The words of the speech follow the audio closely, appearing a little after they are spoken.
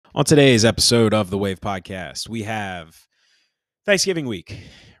On today's episode of the Wave Podcast, we have Thanksgiving week.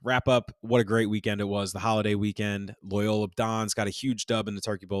 Wrap up what a great weekend it was, the holiday weekend. Loyola Dons got a huge dub in the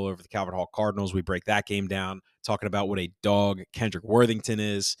Turkey Bowl over the Calvert Hall Cardinals. We break that game down, talking about what a dog Kendrick Worthington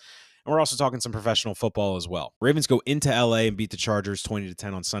is. And we're also talking some professional football as well. Ravens go into LA and beat the Chargers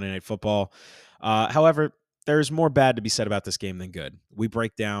 20-10 on Sunday Night Football. However, there's more bad to be said about this game than good. We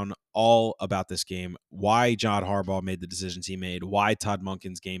break down all about this game, why John Harbaugh made the decisions he made, why Todd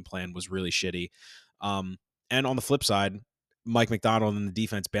Monken's game plan was really shitty. And on the flip side, Mike McDonald and the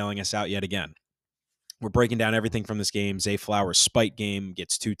defense bailing us out yet again. We're breaking down everything from this game. Zay Flowers' spite game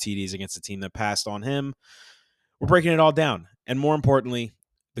gets 2 TDs against a team that passed on him. We're breaking it all down. And more importantly,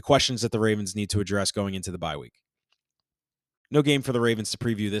 the questions that the Ravens need to address going into the bye week. No game for the Ravens to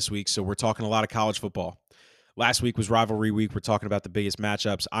preview this week, so we're talking a lot of college football. Last week was rivalry week. We're talking about the biggest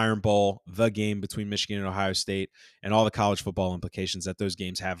matchups, Iron Bowl, the game between Michigan and Ohio State, and all the college football implications that those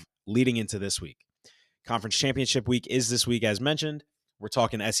games have leading into this week. Conference championship week is this week, as mentioned. We're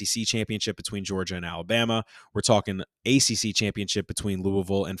talking SEC championship between Georgia and Alabama. We're talking ACC championship between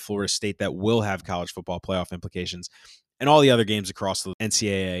Louisville and Florida State that will have college football playoff implications, and all the other games across the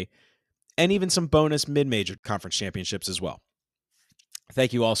NCAA, and even some bonus mid-major conference championships as well.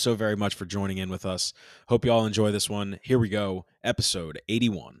 Thank you all so very much for joining in with us. Hope you all enjoy this one. Here we go, episode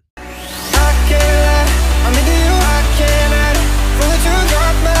 81.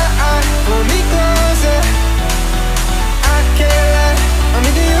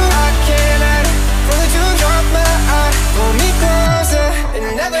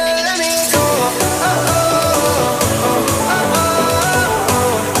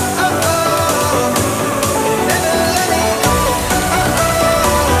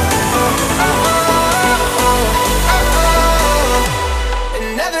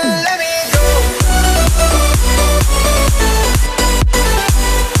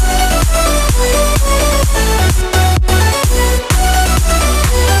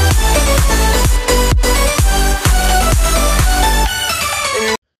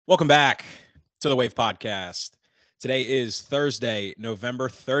 Welcome back to the Wave Podcast. Today is Thursday, November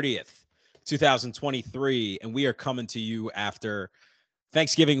 30th, 2023, and we are coming to you after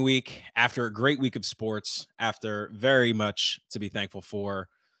Thanksgiving week, after a great week of sports, after very much to be thankful for.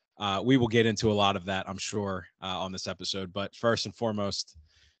 We will get into a lot of that, I'm sure, on this episode. But first and foremost,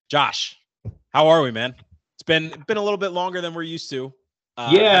 Josh, how are we, man? It's been a little bit longer than we're used to.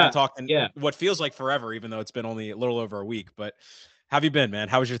 Haven't talked in what feels like forever, even though it's been only a little over a week. But how have you been, man?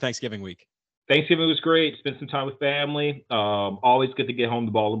 How was your Thanksgiving week? Thanksgiving was great. Spent some time with family. Always good to get home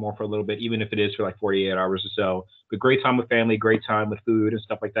to Baltimore for a little bit, even if it is for like 48 hours or so. But great time with family, great time with food and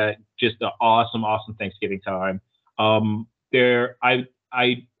stuff like that. Just an awesome Thanksgiving time. I'm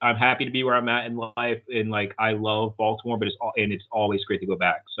happy to be where I'm at in life, and like I love Baltimore, but it's always great to go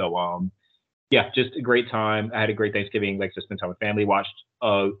back. So just a great time. I had a great Thanksgiving. Like to spend time with family. Watched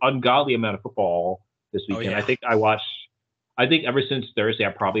an ungodly amount of football this weekend. Oh, yeah. I think ever since Thursday,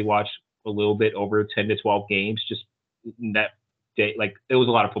 I probably watched a little bit over 10 to 12 games just that day. Like it was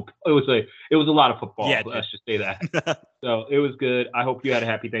a lot of football. It was a lot of football. Yeah, let's just say that. So it was good. I hope you had a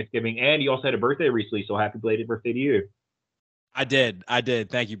happy Thanksgiving, and you also had a birthday recently. So happy belated birthday to you. I did.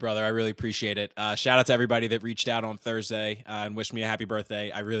 Thank you, brother. I really appreciate it. Shout out to everybody that reached out on Thursday and wished me a happy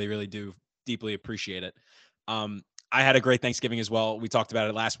birthday. I really, really do deeply appreciate it. I had a great Thanksgiving as well. We talked about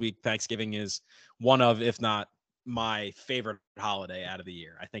it last week. Thanksgiving is one of, if not my favorite holiday out of the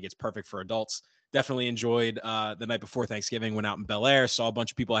year. I think it's perfect for adults. Definitely enjoyed the night before Thanksgiving, went out in Bel Air, saw a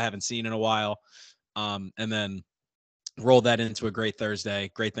bunch of people I haven't seen in a while, and then rolled that into a great Thursday,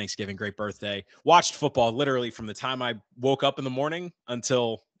 great Thanksgiving, great birthday. Watched football literally from the time I woke up in the morning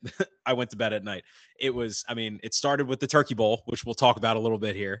until I went to bed at night. It started with the Turkey Bowl, which we'll talk about a little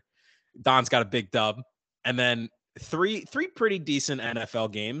bit here. Don's got a big dub, and then three pretty decent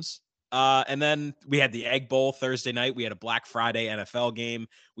NFL games. And then we had the Egg Bowl Thursday night. We had a Black Friday NFL game.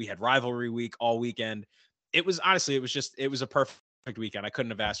 We had rivalry week all weekend. It was a perfect weekend. I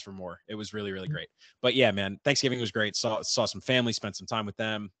couldn't have asked for more. It was really, really great. But yeah, man, Thanksgiving was great. Saw some family, spent some time with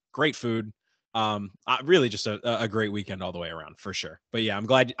them. Great food. Really just a great weekend all the way around for sure. But yeah, I'm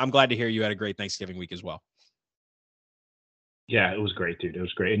glad to hear you had a great Thanksgiving week as well. Yeah, it was great, dude. It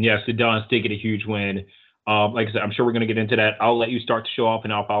was great. And yes, the Dons did get a huge win. Like I said, I'm sure we're going to get into that. I'll let you start to show off,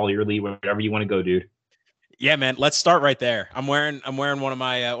 and I'll follow your lead wherever you want to go, dude. Yeah, man. Let's start right there. I'm wearing one of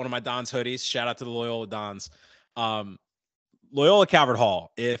my Dons hoodies. Shout out to the Loyola Dons. Loyola Calvert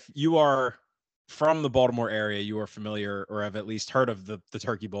Hall. If you are from the Baltimore area, you are familiar or have at least heard of the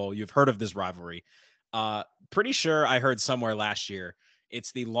Turkey Bowl. You've heard of this rivalry. Pretty sure I heard somewhere last year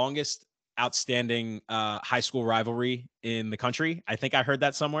it's the longest outstanding high school rivalry in the country. I think I heard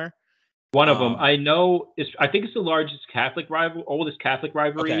that somewhere. One of them I know is I think it's the largest oldest Catholic Okay.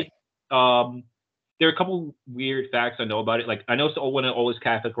 rivalry. There are a couple weird facts I know about it. Like I know it's one of the oldest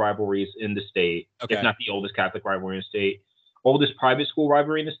Catholic rivalries in the state, Okay. if not the oldest Catholic rivalry in the state. Oldest private school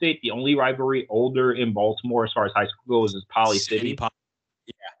rivalry in the state. The only rivalry older in Baltimore as far as high school goes is Poly City,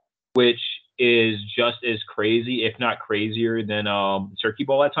 yeah. which is just as crazy, if not crazier, than Turkey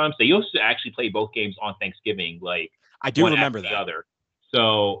Bowl at times. They used to actually play both games on Thanksgiving, like I do one remember after that. the other.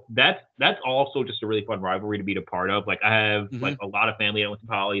 So that's also just a really fun rivalry to be a part of. Like I have like a lot of family that went to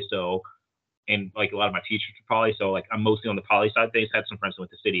Poly, so and like a lot of my teachers were Poly, so like I'm mostly on the Poly side of things. Had some friends who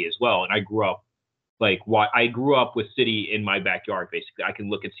went to City as well, and I grew up with City in my backyard. Basically, I can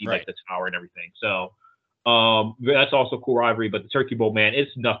look and see like the tower and everything. So that's also a cool rivalry. But the Turkey Bowl, man,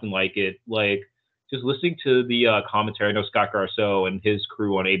 it's nothing like it. Like just listening to the commentary, I know Scott Garceau and his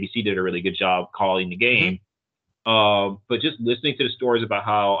crew on ABC did a really good job calling the game. But just listening to the stories about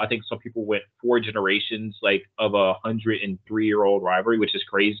how I think some people went 4 generations like of a 103-year-old rivalry, which is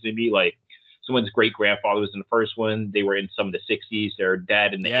crazy to me. Like someone's great grandfather was in the first one. They were in some of the 60s. Their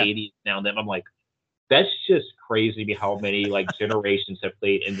dad in the 80s. Now them. I'm like, that's just crazy to me how many like generations have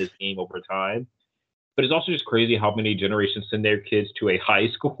played in this game over time. But it's also just crazy how many generations send their kids to a high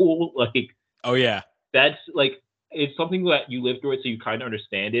school. Like, oh yeah, that's like it's something that you live through it, so you kind of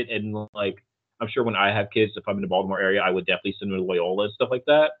understand it. And like, I'm sure when I have kids, if I'm in the Baltimore area, I would definitely send them to Loyola and stuff like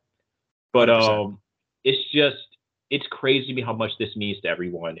that. But 100%. it's crazy to me how much this means to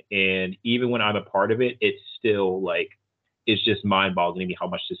everyone. And even when I'm a part of it, it's still like it's just mind-boggling to me how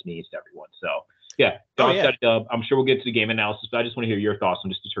much this means to everyone. So yeah, Don's got a dub. I'm sure we'll get to the game analysis, but I just want to hear your thoughts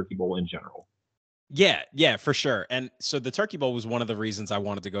on just the Turkey Bowl in general. Yeah, for sure. And so the Turkey Bowl was one of the reasons I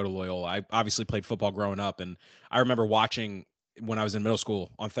wanted to go to Loyola. I obviously played football growing up, and I remember watching when I was in middle school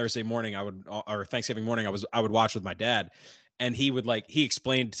on Thursday morning. Or Thanksgiving morning, I would watch with my dad, and he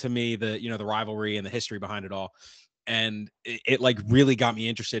explained to me the rivalry and the history behind it all, and it like really got me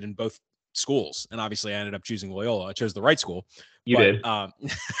interested in both schools. And obviously, I ended up choosing Loyola. I chose the right school. You did.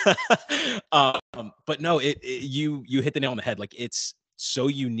 But no, you hit the nail on the head. Like it's so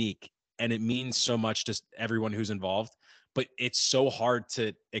unique. And it means so much to everyone who's involved, but it's so hard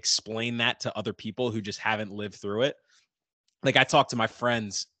to explain that to other people who just haven't lived through it. Like I talked to my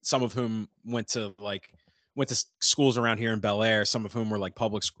friends, some of whom went to schools around here in Bel Air, some of whom were like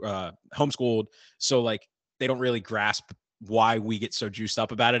public homeschooled. So like they don't really grasp why we get so juiced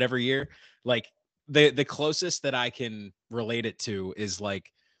up about it every year. Like the closest that I can relate it to is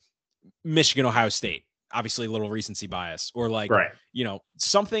like Michigan, Ohio State. Obviously a little recency bias, or like,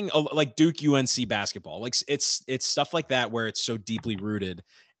 something like Duke UNC basketball. Like it's stuff like that where it's so deeply rooted.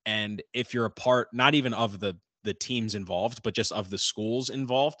 And if you're a part, not even of the teams involved, but just of the schools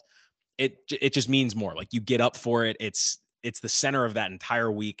involved, it just means more. Like you get up for it. It's the center of that entire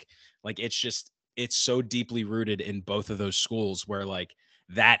week. Like it's so deeply rooted in both of those schools where like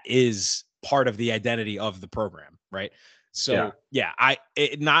that is part of the identity of the program. Right. So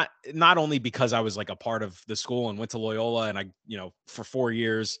not only because I was like a part of the school and went to Loyola, and I, for 4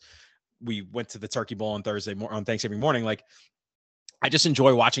 years we went to the Turkey Bowl on Thanksgiving morning. Like I just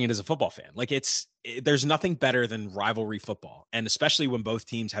enjoy watching it as a football fan. Like there's nothing better than rivalry football. And especially when both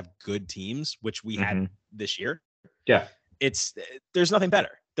teams have good teams, which we had this year. Yeah. There's nothing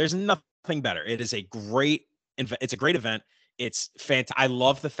better. There's nothing better. It's a great event. It's fantastic. I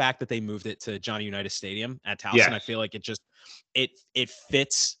love the fact that they moved it to Johnny Unitas Stadium at Towson. Yes. I feel like it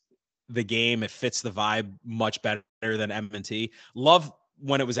fits the game. It fits the vibe much better than M&T. Love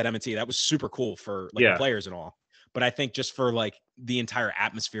when it was at M&T. That was super cool for like the players and all. But I think just for like the entire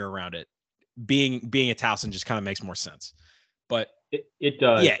atmosphere around it, being at Towson just kind of makes more sense. But it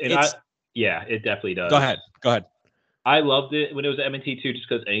does. Yeah, it definitely does. Go ahead. I loved it when it was at M&T too, just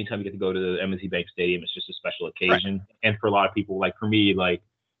because anytime you get to go to the M&T Bank Stadium, it's just a special occasion. Right. And for a lot of people, like for me, like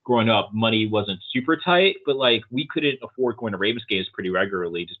growing up, money wasn't super tight, but like we couldn't afford going to Ravens games pretty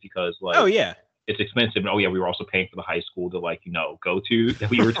regularly just because like it's expensive. And we were also paying for the high school to like, go to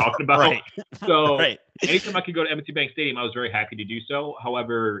that we were talking about. Right. So anytime I could go to M&T Bank Stadium, I was very happy to do so.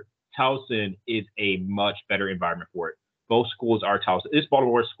 However, Towson is a much better environment for it. Both schools are Towson. It's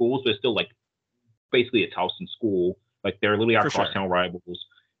Baltimore schools, but it's still like basically a Towson school. Like they're literally our crosstown rivals.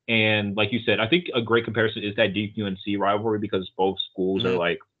 And like you said, I think a great comparison is that Duke UNC rivalry, because both schools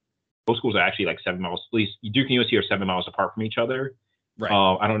are actually like 7 miles. At least Duke and UNC are 7 miles apart from each other. Right.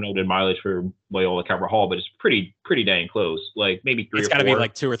 I don't know the mileage for Loyola Calvert Hall, but it's pretty dang close. Like maybe 3 or 4. It's got to be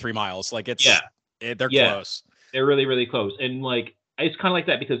like 2 or 3 miles. Like they're close. They're really, really close. And like it's kind of like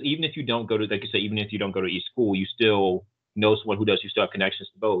that because even if you don't go to, like you said, even if you don't go to each school, you still know someone who does. You still have connections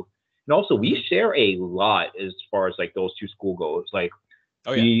to both. And also, we share a lot as far as like those two school goes. Like,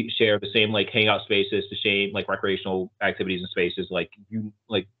 Oh yeah. we share the same like hangout spaces, the same like recreational activities and spaces. Like, you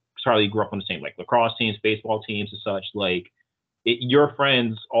like Charlie grew up on the same like lacrosse teams, baseball teams, and such. Like, your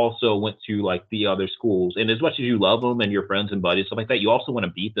friends also went to like the other schools, and as much as you love them and your friends and buddies stuff like that, you also want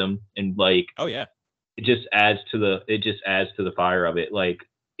to beat them, and like Oh yeah. it just adds to the fire of it. Like,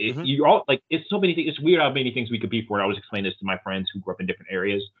 Mhm. you all like it's so many things. It's weird how many things we compete for. And I always explain this to my friends who grew up in different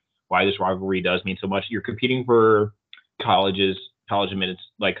areas why this rivalry does mean so much. You're competing for colleges, college admittance,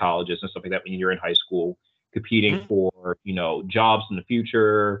 like colleges and stuff like that when you're in high school. Competing Mhm. for jobs in the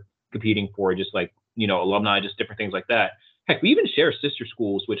future. Competing for just like alumni, just different things like that. Heck, we even share sister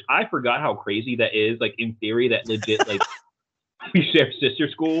schools, which I forgot how crazy that is. Like, in theory, that legit like we share sister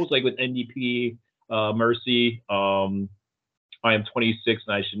schools, like with NDP, Mercy. I am 26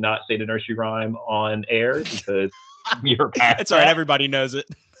 and I should not say the nursery rhyme on air because you're past It's all right. that. Everybody knows it.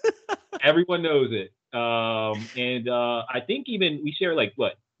 Everyone knows it. And I think even we share like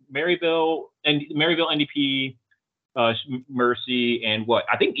what Maryville and Maryville NDP, Mercy, and what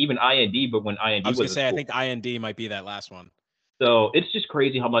I think even IND, but when I IND was gonna was a say I school. think IND might be that last one. So it's just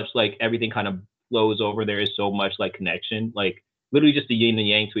crazy how much like everything kind of flows over. There is so much like connection, like literally just the yin and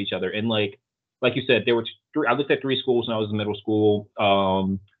yang to each other. And like you said, there were I looked at three schools when I was in middle school.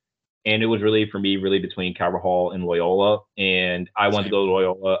 And it was really for me really between Calvert Hall and Loyola. And I wanted to Same. go to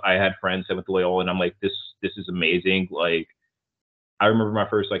Loyola. I had friends that went to Loyola, and I'm like, this is amazing. Like, I remember my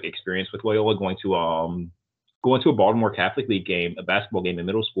first like experience with Loyola going to a Baltimore Catholic League game, a basketball game in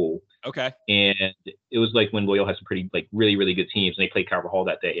middle school. Okay. And it was like when Loyola had some pretty like really, really good teams, and they played Calvert Hall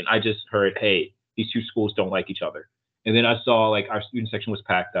that day. And I just heard, hey, these two schools don't like each other. And then I saw like our student section was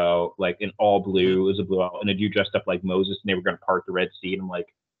packed out, like in all Mhm. blue. It was a blowout, and a dude dressed up like Moses, and they were going to part the Red Sea. And I'm like,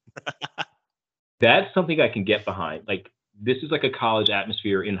 that's something I can get behind. Like, this is like a college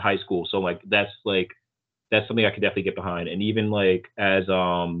atmosphere in high school, so that's something I could definitely get behind. And even like as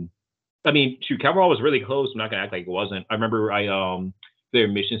I mean, shoot, Calvert Hall was really close. I'm not gonna act like it wasn't. I remember their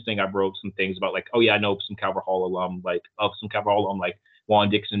admissions thing. I wrote some things about like, oh yeah, I know some Calvert Hall alum, like of some Calvert Hall alum, like Juan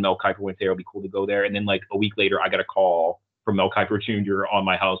Dixon, Mel Kiper went there. It'd be cool to go there. And then like a week later, I got a call from Mel Kiper Jr. on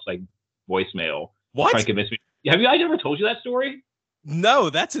my house, like voicemail, trying to What? convince me. Have you? I never told you that story. No,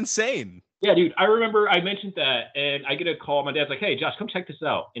 that's insane. Yeah, dude. I remember I mentioned that, and I get a call. My dad's like, "Hey, Josh, come check this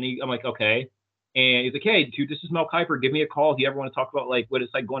out." And I'm like, "Okay." And he's like, "Hey, dude, this is Mel Kiper. Give me a call if you ever want to talk about like what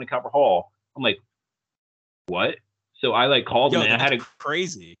it's like going to Calvert Hall." I'm like, "What?" So I like called him, Yo, and that's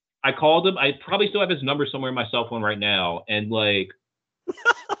crazy. I called him. I probably still have his number somewhere in my cell phone right now, and like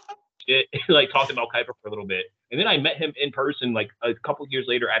like talked to Mel Kiper for a little bit, and then I met him in person like a couple of years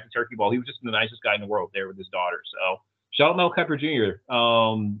later at the Turkey Ball. He was just the nicest guy in the world there with his daughter. So shout out Mel Kiper Jr.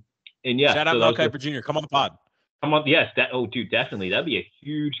 And yeah, Shout out so that Mel was the Kiper Jr. Come on the pod. come on, yes, that. Oh, dude, definitely, that'd be a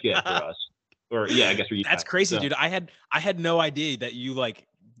huge get for us. Or yeah, I guess for you That's guys. crazy, So dude. I had no idea that you like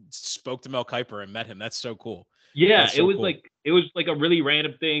spoke to Mel Kiper and met him. That's so cool. yeah, That's so cool. it was like a really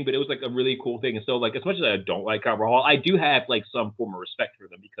random thing, but it was like a really cool thing. And so like as much as I don't like Calvert Hall, I do have like some form of respect for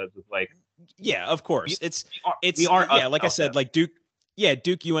them because of like Yeah, of course. we, It's we it's aren't us yeah, like I without them. said, like Duke, yeah,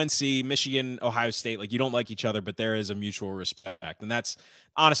 Duke, UNC, Michigan, Ohio State, like you don't like each other, but there is a mutual respect. And that's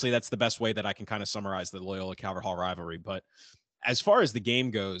honestly that's the best way that I can kind of summarize the Loyola Calvert Hall rivalry. But as far as the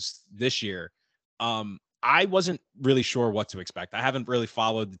game goes this year, I wasn't really sure what to expect. I haven't really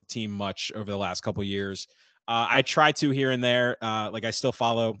followed the team much over the last couple of years. I try to here and there. Like I still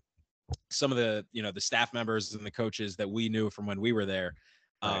follow some of the the staff members and the coaches that we knew from when we were there.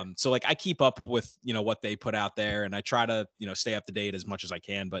 Right. So like I keep up with what they put out there, and I try to stay up to date as much as I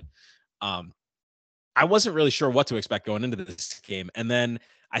can. But um, I wasn't really sure what to expect going into this game, and then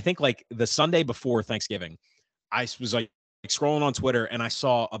I think like the Sunday before Thanksgiving, I was like scrolling on Twitter and I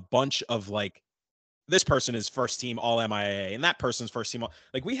saw a bunch of like this person is first team all MIAA and that person's first team all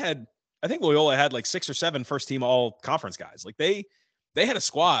like we had I think Loyola had like 6 or 7 first team all conference guys. Like they had a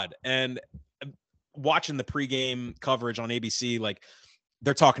squad and watching the pregame coverage on ABC, like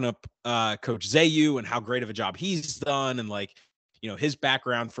they're talking up Coach Zayu and how great of a job he's done and like his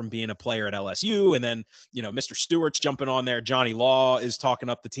background from being a player at LSU. And then, Mr. Stewart's jumping on there. Johnny Law is talking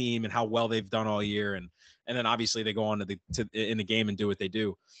up the team and how well they've done all year. And then obviously they go on in the game and do what they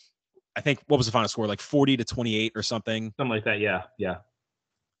do. I think what was the final score? Like 40-28 or something. Something like that. Yeah. Yeah.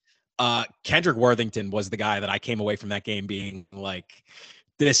 Kendrick Worthington was the guy that I came away from that game being like,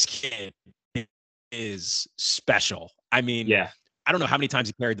 this kid is special. I mean, Yeah. I don't know how many times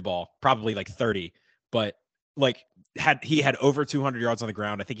he carried the ball, probably like 30, but like he had over 200 yards on the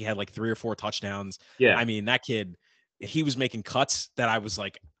ground. I think he had like 3 or 4 touchdowns. Yeah. I mean, that kid, he was making cuts that I was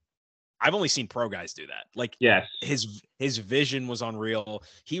like, I've only seen pro guys do that. Like, yes, his vision was unreal.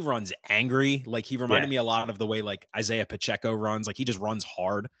 He runs angry. Like, he reminded me a lot of the way like Isaiah Pacheco runs. Like, he just runs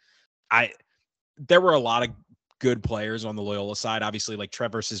hard. There were a lot of good players on the Loyola side. Obviously, like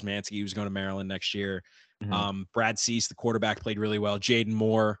Trevor Szymanski, who's going to Maryland next year. Mm-hmm. Brad Cease, the quarterback, played really well. Jaden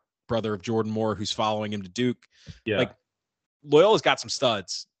Moore, brother of Jordan Moore, who's following him to Duke. Yeah. Like, Loyola's got some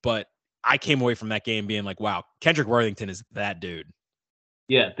studs, but I came away from that game being like, wow, Kendrick Worthington is that dude.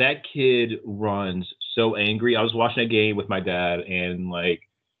 Yeah, that kid runs so angry. I was watching a game with my dad, and like,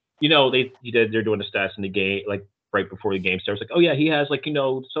 you know, they're doing the stats in the game, like right before the game starts. Like, oh yeah, he has like, you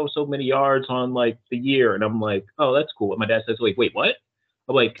know, so many yards on like the year, and I'm like, oh, that's cool. And my dad says, like, wait, what?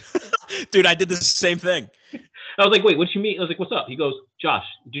 I'm like, dude, I did the same thing. I was like, wait, what you mean? I was like, what's up? He goes, Josh,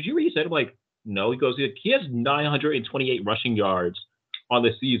 did you read he said? I'm like, no. He goes, he has 928 rushing yards on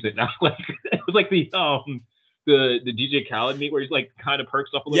the season. And I'm like, it was like the DJ Khaled meet where he's like kind of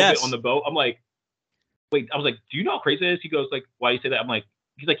perks up a little bit on the boat. I'm like, wait, I was like, do you know how crazy that is? He goes, like, why do you say that? I'm like,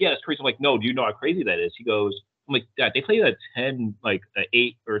 he's like, yeah, it's crazy. I'm like, no, do you know how crazy that is? He goes, I'm like, Dad, they play a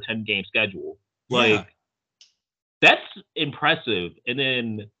 8 or 10 game schedule. Like, that's impressive. And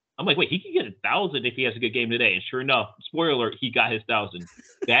then I'm like, wait, he can get 1,000 if he has a good game today. And sure enough, spoiler alert, he got his 1,000.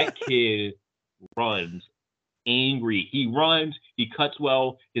 That kid runs angry. He runs, he cuts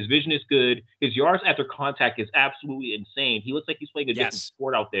well, his vision is good, his yards after contact is absolutely insane. He looks like he's playing a different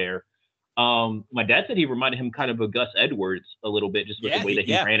sport out there. My dad said he reminded him kind of a Gus Edwards a little bit, just with the way that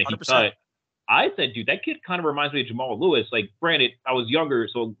he ran and he cut. I said, dude, that kid kind of reminds me of Jamal Lewis. Like, granted, I was younger,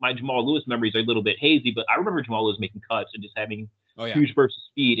 so my Jamal Lewis memories are a little bit hazy, but I remember Jamal Lewis making cuts and just having huge bursts of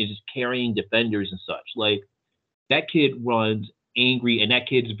speed and just carrying defenders and such. Like, that kid runs angry, and that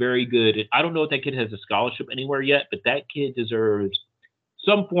kid's very good. And I don't know if that kid has a scholarship anywhere yet, but that kid deserves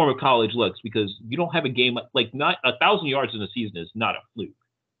some form of college looks, because you don't have a game like not 1,000 yards in a season is not a fluke.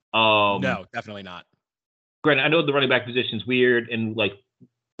 No, definitely not. Granted, I know the running back position's weird, and like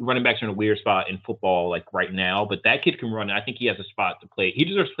running backs are in a weird spot in football like right now, but that kid can run. I think he has a spot to play. He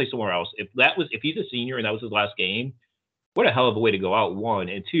deserves to play somewhere else. If he's a senior and that was his last game, what a hell of a way to go out, one.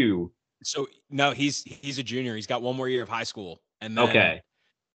 And two. So no, he's a junior. He's got one more year of high school. And then,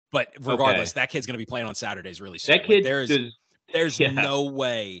 but regardless, that kid's going to be playing on Saturdays really soon. That kid, like,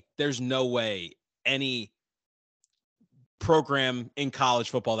 there's no way any program in college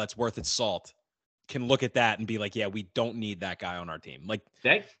football that's worth its salt can look at that and be like, yeah, we don't need that guy on our team. Like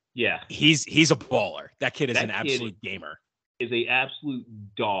that. Yeah. He's a baller. That kid is an absolute gamer. Is a absolute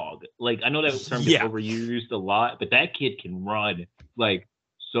dog. Like, I know that term gets overused a lot, but that kid can run like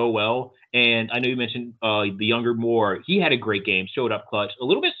so well. And I know you mentioned the younger Moore. He had a great game, showed up clutch, a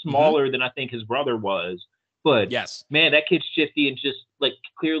little bit smaller than I think his brother was. But man, that kid's shifty and just like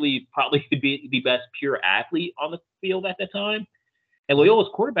clearly probably could be the best pure athlete on the field at that time. And Loyola's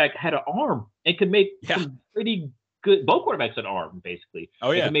quarterback had an arm and could make some pretty good. Both quarterbacks had an arm, basically.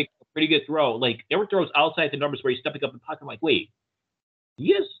 Oh, yeah. Could make a pretty good throw. Like, there were throws outside the numbers where he's stepping up in the pocket. I'm like, wait,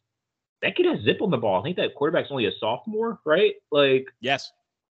 that kid has zip on the ball. I think that quarterback's only a sophomore, right? Like, yes.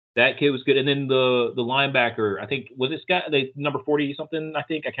 That kid was good. And then the linebacker, I think, was this guy, the number 40 something, I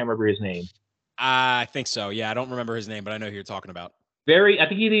think? I can't remember his name. I think so. Yeah, I don't remember his name, but I know who you're talking about. I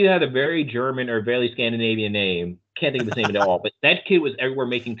think he either had a very German or very Scandinavian name. Can't think of his name at all. But that kid was everywhere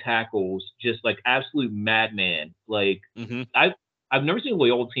making tackles, just like absolute madman. Like, I've never seen a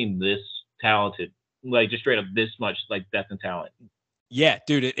Loyola team this talented, like just straight up this much like depth and talent. Yeah,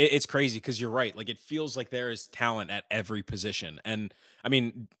 dude, it's crazy because you're right. Like, it feels like there is talent at every position. And I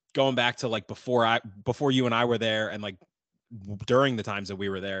mean, going back to like before you and I were there, and like during the times that we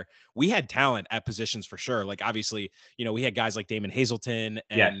were there, we had talent at positions for sure. Like, obviously, you know, we had guys like Damon Hazelton,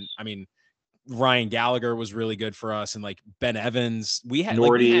 and I mean, Ryan Gallagher was really good for us, and like Ben Evans. We had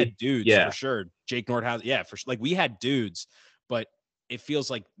dudes for sure. Jake Nordhaus, for sure. Like, we had dudes, but it feels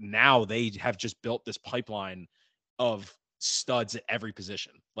like now they have just built this pipeline of studs at every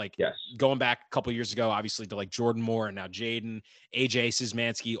position. Like, going back a couple of years ago, obviously, to like Jordan Moore, and now Jaden, AJ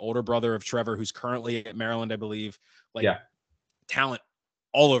Szymanski, older brother of Trevor, who's currently at Maryland, I believe. Like, talent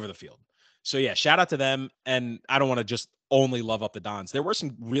all over the field. So yeah, shout out to them. And I don't want to just only love up the Dons. There were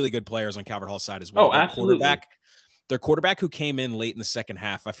some really good players on Calvert Hall's side as well. Oh, absolutely. Their quarterback who came in late in the second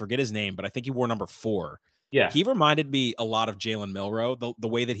half, I forget his name, but I think he wore number 4. Yeah. He reminded me a lot of Jalen Milroe, the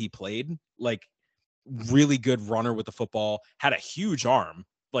way that he played. Like, really good runner with the football, had a huge arm,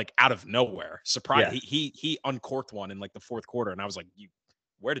 like out of nowhere. Surprised. He uncorked one in like the fourth quarter. And I was like,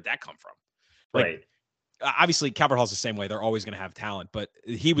 where did that come from? Like, obviously Calvert Hall's the same way. They're always going to have talent, but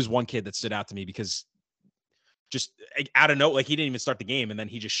he was one kid that stood out to me because just out of nowhere. Like he didn't even start the game, and then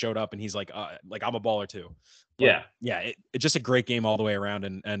he just showed up, and he's like I'm a baller too. But, it's just a great game all the way around,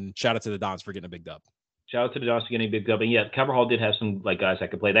 and shout out to the Dons for getting a big dub. Shout out to the Dons for getting a big dub. And yeah, Calvert Hall did have some like guys that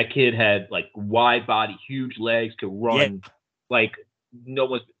could play. That kid had like wide body, huge legs, could run. Like no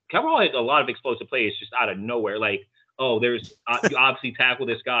one's. Calvert Hall had a lot of explosive plays just out of nowhere. Like, oh, there's you obviously tackle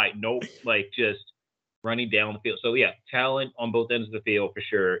this guy. Nope, like just running down the field. So yeah, talent on both ends of the field for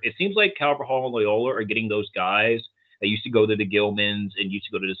sure. It seems like Calvert Hall and Loyola are getting those guys that used to go to the Gilmans and used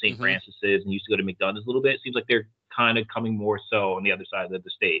to go to the St. Francis's and used to go to McDonough's a little bit. It seems like they're kind of coming more so on the other side of the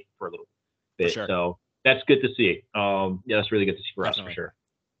state for a little bit. Sure. So that's good to see. That's really good to see for Definitely. Us for sure.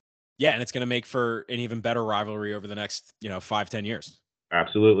 Yeah, and it's going to make for an even better rivalry over the next 5-10 years.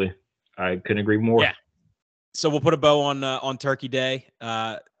 Absolutely, I couldn't agree more. Yeah. So we'll put a bow on Turkey Day.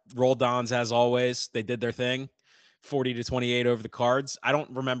 Roll Dons as always. They did their thing. 40-28 over the Cards. I don't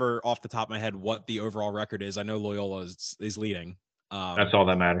remember off the top of my head what the overall record is. I know Loyola is leading. That's all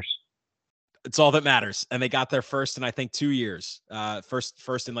that matters. It's all that matters. And they got their first in, I think, 2 years.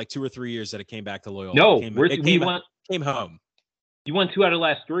 First in like 2 or 3 years that it came back to Loyola. No, came home. You won 2 out of the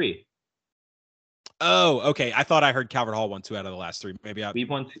last 3. Oh, okay. I thought I heard Calvert Hall won 2 out of the last 3. Maybe we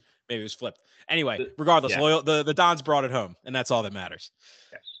won. Maybe it was flipped. Anyway, regardless, the Dons brought it home, and that's all that matters.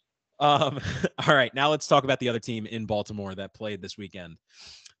 Yes. All right, now let's talk about the other team in Baltimore that played this weekend.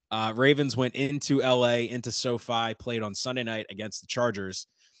 Ravens went into LA, into SoFi, played on Sunday night against the Chargers,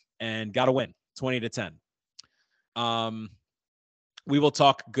 and got a win, 20-10. We will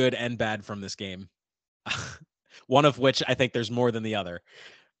talk good and bad from this game, one of which I think there's more than the other.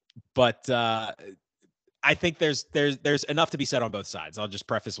 But I think there's enough to be said on both sides. I'll just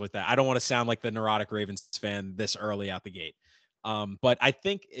preface with that. I don't want to sound like the neurotic Ravens fan this early out the gate. But I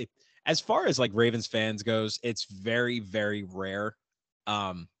think as far as like Ravens fans goes, it's very, very rare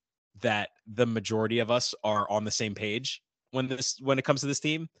that the majority of us are on the same page when it comes to this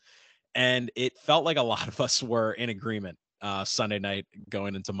team. And it felt like a lot of us were in agreement Sunday night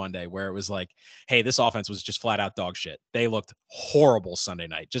going into Monday, where it was like, hey, this offense was just flat out dog shit. They looked horrible Sunday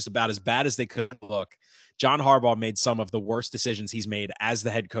night, just about as bad as they could look. John Harbaugh made some of the worst decisions he's made as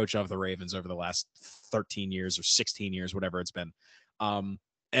the head coach of the Ravens over the last 13 years or 16 years, whatever it's been.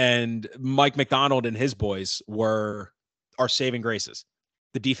 And Mike McDonald and his boys are saving graces.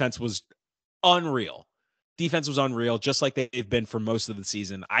 The defense was unreal. Just like they've been for most of the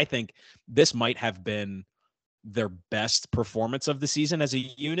season. I think this might have been their best performance of the season as a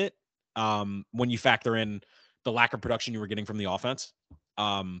unit, when you factor in the lack of production you were getting from the offense.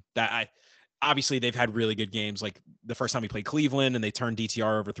 Obviously they've had really good games, like the first time we played Cleveland and they turned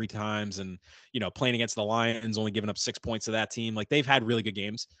DTR over 3 times, and playing against the Lions, only giving up 6 points to that team. Like they've had really good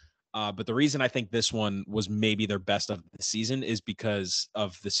games. But the reason I think this one was maybe their best of the season is because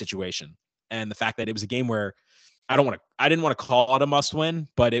of the situation and the fact that it was a game where I didn't want to call it a must win,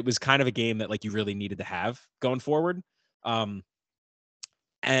 but it was kind of a game that like you really needed to have going forward. And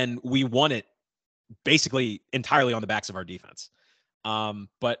we won it basically entirely on the backs of our defense.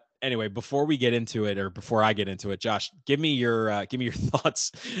 But anyway, before I get into it, Josh, give me your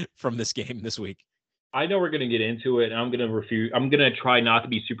thoughts from this game this week. I know we're going to get into it, and I'm going to try not to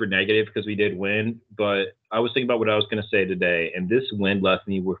be super negative because we did win, but I was thinking about what I was going to say today, and this win left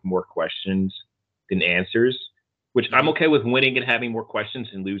me with more questions than answers, which I'm okay with winning and having more questions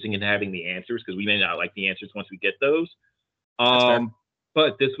and losing and having the answers, because we may not like the answers once we get those.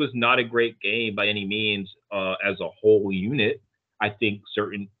 But this was not a great game by any means as a whole unit. I think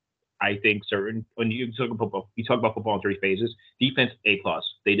certain when you talk about football in 3 phases, defense A+.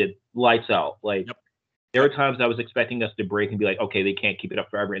 They did lights out. There were times I was expecting us to break and be like, okay, they can't keep it up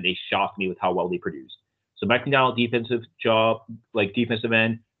forever, and they shocked me with how well they produced. So Mike McDonald, defensive job, like defensive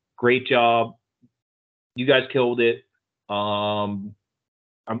end, great job. You guys killed it.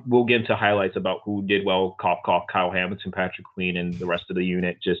 We'll get into highlights about who did well. Cough, Kyle Hamilton, Patrick Queen, and the rest of the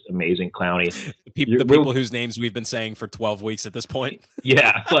unit. Just amazing. Clowney. The people whose names we've been saying for 12 weeks at this point.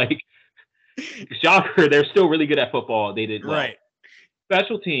 Yeah, shocker. They're still really good at football. They did well. Right.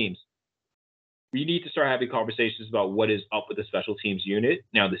 Special teams. We need to start having conversations about what is up with the special teams unit.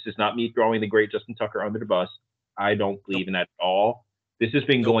 Now, this is not me throwing the great Justin Tucker under the bus. I don't believe in that at all. This has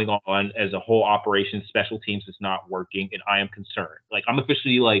been going on as a whole operation. Special teams is not working, and I am concerned. I'm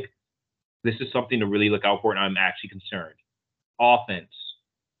officially this is something to really look out for, and I'm actually concerned. Offense.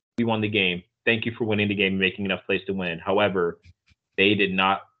 We won the game. Thank you for winning the game and making enough plays to win. However, they did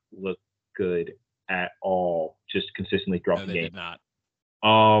not look good at all, just consistently throughout the game. Did not.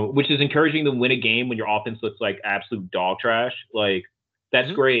 Which is encouraging to win a game when your offense looks like absolute dog trash.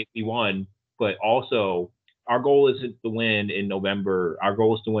 That's great. We won. But also, our goal isn't to win in November. Our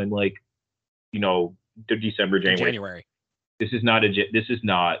goal is to win, December, In January. January. This is not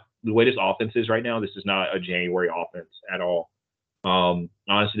the way this offense is right now. This is not a January offense at all.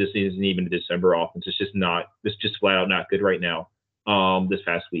 Honestly, this isn't even a December offense. It's just flat out not good right now. This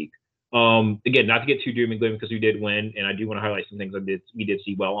past week. Again, not to get too doom and gloom because we did win, and I do want to highlight some things we did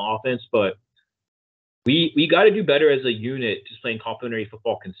see well on offense, but we got to do better as a unit, just playing complementary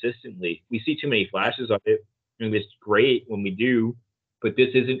football consistently. We see too many flashes of it, and it's great when we do, but this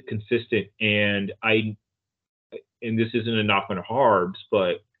isn't consistent. And this isn't a knock on Harbs,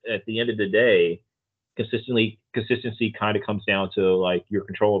 but at the end of the day, consistency kind of comes down to like your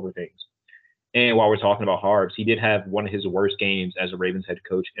control over things. And while we're talking about Harbs, he did have one of his worst games as a Ravens head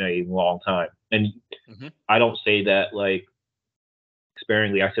coach in a long time. And I don't say that like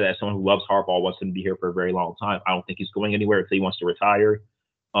sparingly. I say that as someone who loves Harbaugh, wants him to be here for a very long time. I don't think he's going anywhere until he wants to retire.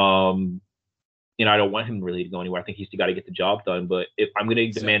 I don't want him really to go anywhere. I think he's got to get the job done. But if I'm going to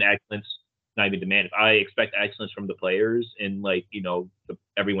demand excellence, not even demand, if I expect excellence from the players and like,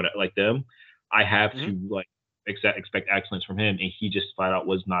 everyone like them, I have to like expect excellence from him. And he just flat out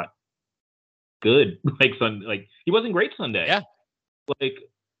was not good. He wasn't great Sunday. Yeah. Like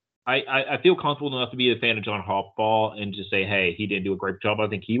I feel comfortable enough to be a fan of John Harbaugh and just say, hey, he didn't do a great job. I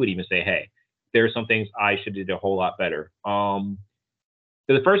think he would even say, hey, there are some things I should have did a whole lot better.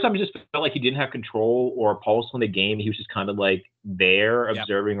 For the first time, it just felt like he didn't have control or a pulse on the game. He was just kind of like there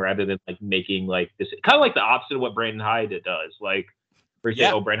observing rather than like making like this, kind of like the opposite of what Brandon Hyde does. Like, where you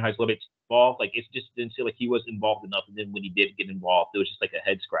say, oh, Brandon Hyde's a little bit involved. Like, it just didn't feel like he was involved enough. And then when he did get involved, it was just like a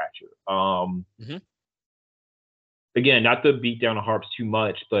head scratcher. Again, not to beat down on Harbs too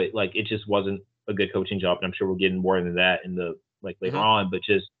much, but like it just wasn't a good coaching job. And I'm sure we're getting more into that in the like later on, but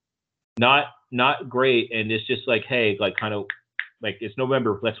just not great. And it's just like, hey, like kind of like it's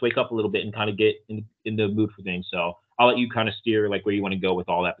November. Let's wake up a little bit and kind of get in the mood for things. So I'll let you kind of steer like where you want to go with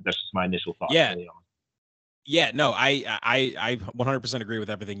all that. But that's just my initial thoughts. Yeah. Yeah, no, I 100% agree with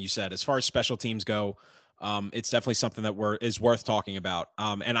everything you said. As far as special teams go, it's definitely something that is worth talking about.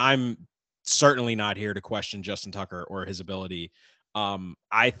 And I'm certainly not here to question Justin Tucker or his ability.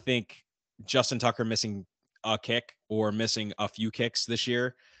 I think Justin Tucker missing a kick or missing a few kicks this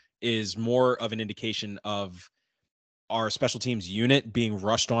year is more of an indication of our special teams unit being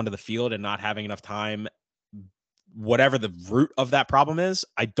rushed onto the field and not having enough time. Whatever the root of that problem is,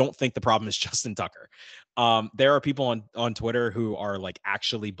 I don't think the problem is Justin Tucker. There are people on Twitter who are like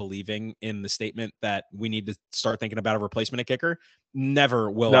actually believing in the statement that we need to start thinking about a replacement at kicker.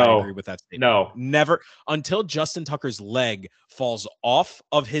 Never will I agree with that statement. No. Never. Until Justin Tucker's leg falls off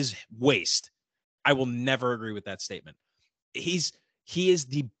of his waist, I will never agree with that statement. He is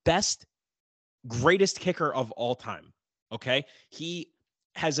the greatest kicker of all time. Okay? He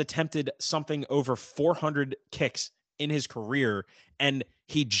has attempted something over 400 kicks in his career, and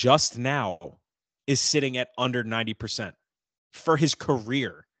he just now is sitting at under 90% for his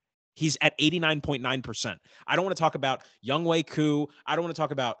career. He's at 89.9%. I don't want to talk about Younghoe Koo. I don't want to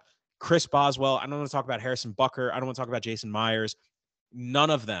talk about Chris Boswell. I don't want to talk about Harrison Bucker. I don't want to talk about Jason Myers. None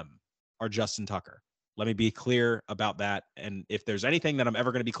of them are Justin Tucker. Let me be clear about that. And if there's anything that I'm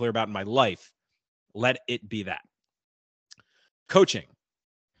ever going to be clear about in my life, let it be that. Coaching.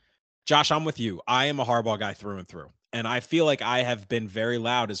 Josh, I'm with you. I am a Harbaugh guy through and through. And I feel like I have been very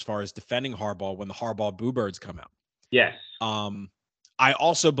loud as far as defending Harbaugh when the Harbaugh boo birds come out. Yes. I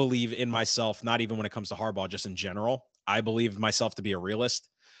also believe in myself, not even when it comes to Harbaugh, just in general. I believe myself to be a realist.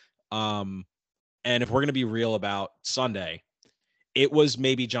 And if we're going to be real about Sunday, it was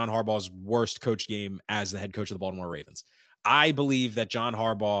maybe John Harbaugh's worst coach game as the head coach of the Baltimore Ravens. I believe that John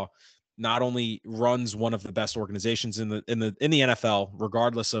Harbaugh not only runs one of the best organizations in the NFL,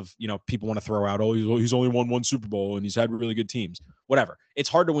 regardless of, people want to throw out, oh, he's only won one Super Bowl and he's had really good teams, whatever. It's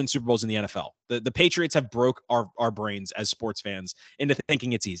hard to win Super Bowls in the NFL. The Patriots have broke our brains as sports fans into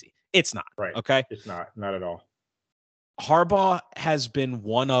thinking it's easy. It's not. Right. Okay. It's not at all. Harbaugh has been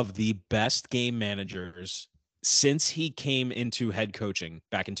one of the best game managers since he came into head coaching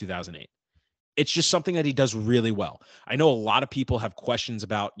back in 2008. It's just something that he does really well. I know a lot of people have questions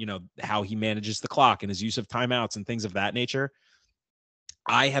about, how he manages the clock and his use of timeouts and things of that nature.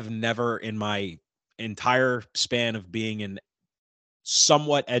 I have never in my entire span of being an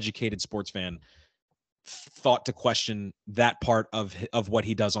somewhat educated sports fan thought to question that part of what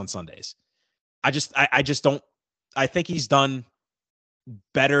he does on Sundays. I just don't. I think he's done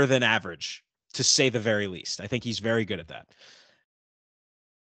better than average, to say the very least. I think he's very good at that.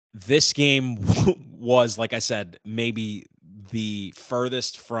 This game was, like I said, maybe the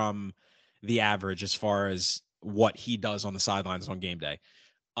furthest from the average as far as what he does on the sidelines on game day.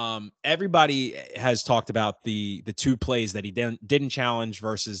 Everybody has talked about the two plays that he didn't challenge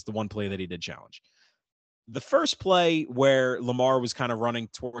versus the one play that he did challenge. The first play where Lamar was kind of running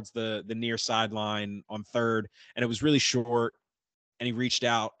towards the near sideline on third, and it was really short, and he reached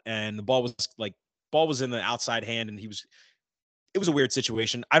out, and the ball was in the outside hand, and it was a weird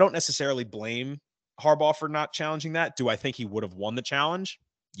situation. I don't necessarily blame Harbaugh for not challenging that. Do I think he would have won the challenge?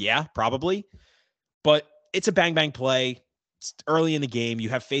 Yeah, probably. But it's a bang bang play. It's early in the game. You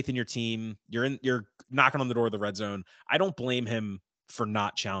have faith in your team. You're knocking on the door of the red zone. I don't blame him for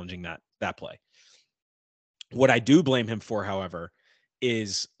not challenging that play. What I do blame him for, however,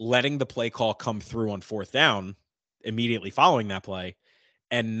 is letting the play call come through on fourth down immediately following that play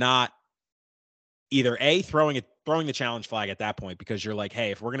and not either throwing the challenge flag at that point, because you're like,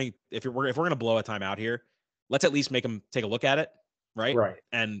 hey, if we're gonna blow a timeout here, let's at least make them take a look at it, right? Right.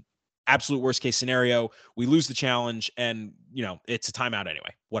 And absolute worst case scenario, we lose the challenge, and it's a timeout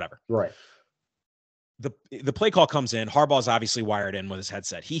anyway. Whatever. Right. The play call comes in. Harbaugh's obviously wired in with his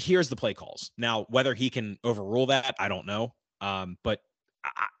headset. He hears the play calls. Now, whether he can overrule that, I don't know. But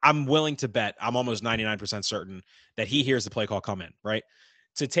I'm willing to bet, I'm almost 99% certain that he hears the play call come in, right?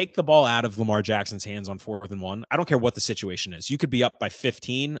 To take the ball out of Lamar Jackson's hands on 4th and 1, I don't care what the situation is. You could be up by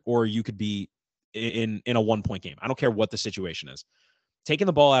 15, or you could be in a 1-point game. I don't care what the situation is. Taking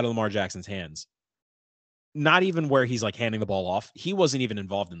the ball out of Lamar Jackson's hands, not even where he's like handing the ball off. He wasn't even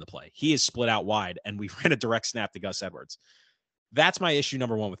involved in the play. He is split out wide, and we ran a direct snap to Gus Edwards. That's my issue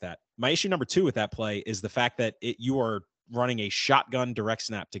number 1 with that. My issue number 2 with that play is the fact that you are running a shotgun direct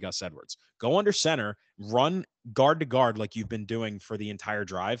snap to Gus Edwards. Go under center, run guard to guard like you've been doing for the entire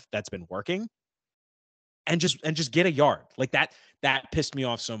drive. That's been working. And just get a yard. Like that pissed me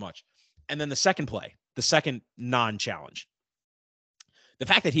off so much. And then the second play, the second non-challenge. The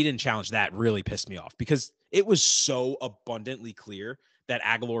fact that he didn't challenge that really pissed me off, because it was so abundantly clear that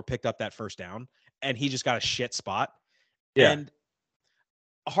Aguilar picked up that first down and he just got a shit spot. Yeah. And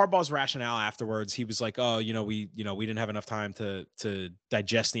Harbaugh's rationale afterwards, he was like, "Oh, we didn't have enough time to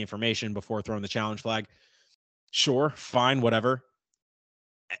digest the information before throwing the challenge flag." Sure, fine, whatever.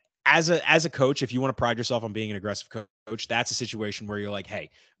 As a coach, if you want to pride yourself on being an aggressive coach, that's a situation where you're like, "Hey,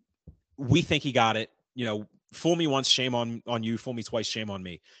 we think he got it. Fool me once, shame on you. Fool me twice, shame on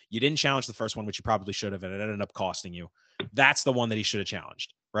me. You didn't challenge the first one, which you probably should have, and it ended up costing you. That's the one that he should have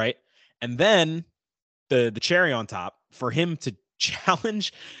challenged, right?" And then the cherry on top, for him to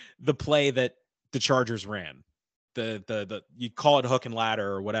challenge the play that the Chargers ran, the you call it hook and ladder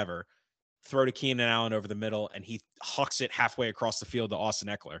or whatever, throw to Keenan Allen over the middle, and he hucks it halfway across the field to Austin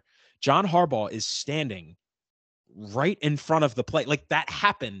Eckler. John Harbaugh is standing right in front of the play. Like, that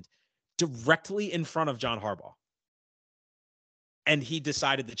happened directly in front of John Harbaugh. And he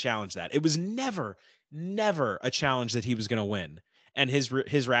decided to challenge that. It was never a challenge that he was going to win. And his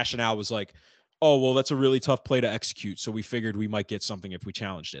rationale was like, "Oh, well, that's a really tough play to execute, so we figured we might get something if we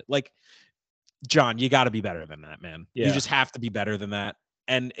challenged it." Like, John, you got to be better than that, man. Yeah. You just have to be better than that.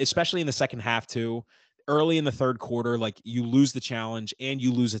 And especially in the second half too, early in the third quarter, like, you lose the challenge and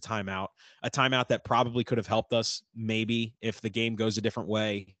you lose a timeout that probably could have helped us maybe if the game goes a different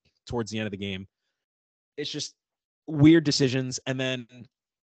way towards the end of the game. It's just weird decisions. And then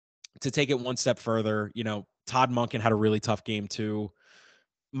to take it one step further, Todd Monken had a really tough game too.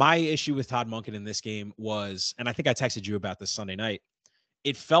 My issue with Todd Monken in this game was, and I think I texted you about this Sunday night,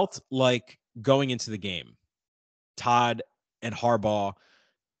 it felt like going into the game, Todd and Harbaugh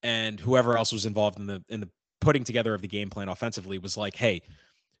and whoever else was involved in the putting together of the game plan offensively was like, "Hey,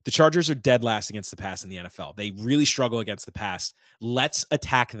 the Chargers are dead last against the pass in the NFL. They really struggle against the pass. Let's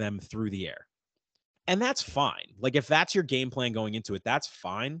attack them through the air." And that's fine. Like, if that's your game plan going into it, that's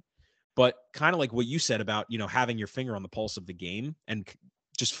fine. But kind of like what you said about, having your finger on the pulse of the game and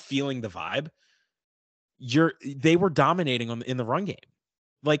just feeling the vibe, they were dominating in the run game.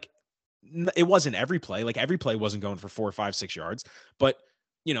 Like, it wasn't every play. Like, every play wasn't going for 4, 5, 6 yards, but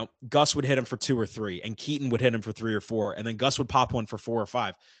Gus would hit him for 2 or 3, and Keaton would hit him for 3 or 4, and then Gus would pop one for 4 or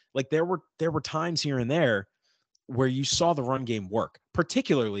 5. Like, there were times here and there where you saw the run game work,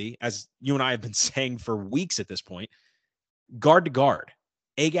 particularly, as you and I have been saying for weeks at this point, guard to guard,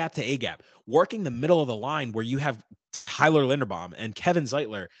 A gap to A gap, working the middle of the line where you have Tyler Linderbaum and Kevin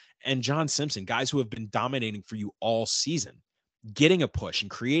Zeitler and John Simpson, guys who have been dominating for you all season, getting a push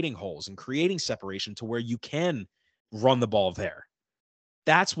and creating holes and creating separation to where you can run the ball there.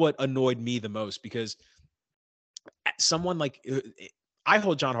 That's what annoyed me the most, because someone like, I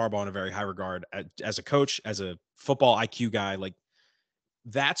hold John Harbaugh in a very high regard as a coach, as a football IQ guy. Like,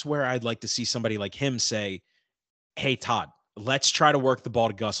 that's where I'd like to see somebody like him say, "Hey, Todd, let's try to work the ball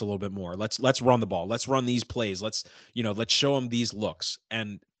to Gus a little bit more. Let's run the ball. Let's run these plays. Let's show him these looks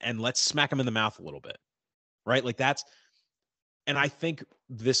and let's smack him in the mouth a little bit." Right? Like, that's, and I think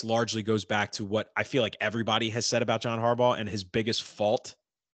this largely goes back to what I feel like everybody has said about John Harbaugh, and his biggest fault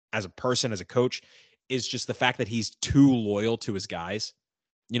as a person, as a coach, is just the fact that he's too loyal to his guys.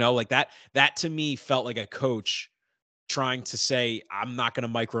 You know, like that to me felt like a coach trying to say, I'm not going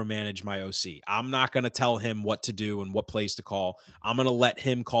to micromanage my OC. I'm not going to tell him what to do and what plays to call. I'm going to let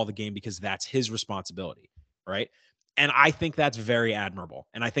him call the game because that's his responsibility, right? And I think that's very admirable.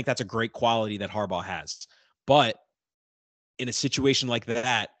 And I think that's a great quality that Harbaugh has. But in a situation like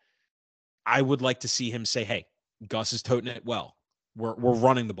that, I would like to see him say, hey, Gus is toting it well. We're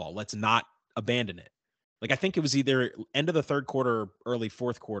running the ball. Let's not abandon it. Like, I think it was either end of the third quarter or early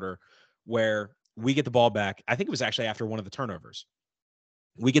fourth quarter where we get the ball back. I think it was actually after one of the turnovers.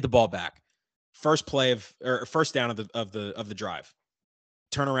 We get the ball back. First play or first down of the drive.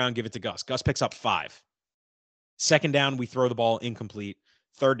 Turn around, give it to Gus. Gus picks up 5. Second down, we throw the ball incomplete.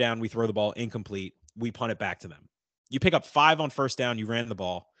 Third down, we throw the ball incomplete. We punt it back to them. You pick up 5 on first down, you ran the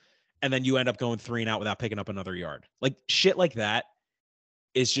ball, and then you end up going 3 and out without picking up another yard. Like, shit like that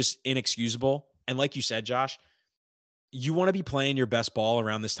is just inexcusable. And like you said, Josh, you want to be playing your best ball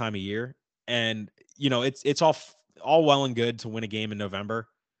around this time of year. And, you know, it's all well and good to win a game in November,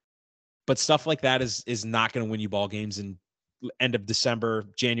 but stuff like that is not going to win you ball games in end of December,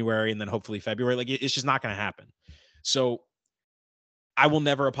 January, and then hopefully February. Like, it's just not going to happen. So I will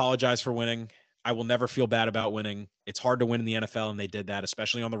never apologize for winning. I will never feel bad about winning. It's hard to win in the NFL, and they did that,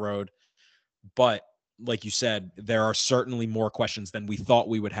 especially on the road. But like you said, there are certainly more questions than we thought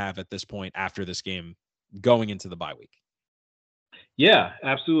we would have at this point after this game going into the bye week. Yeah,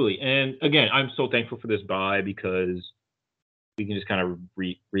 absolutely. And again, I'm so thankful for this bye because we can just kind of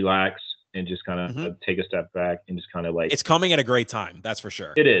relax and just kind of take a step back and just kind of like. It's coming at a great time. That's for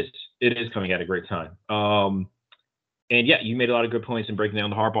sure. It is. It is coming at a great time. And yeah, you made a lot of good points in breaking down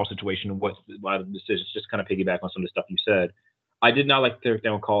the Harbaugh situation and what a lot of the decisions, just kind of piggyback on some of the stuff you said. I did not like the third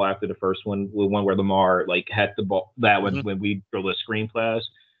down call after the first one, the one where Lamar like had the ball. That one when we throw the screen pass.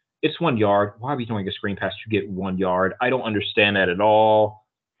 It's 1 yard. Why are we throwing a screen pass to get 1 yard? I don't understand that at all.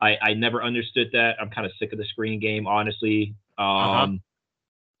 I never understood that. I'm kind of sick of the screen game, honestly.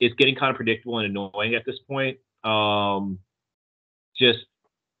 It's getting kind of predictable and annoying at this point. Just,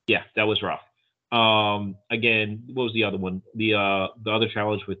 yeah, that was rough. Again, what was the other one? The other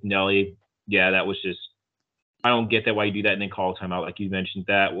challenge with Nelly. Yeah, that was just, I don't get that why you do that and then call a timeout like you mentioned.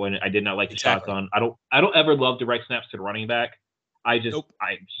 That one, I did not like the shotgun. I don't ever love direct snaps to the running back. I just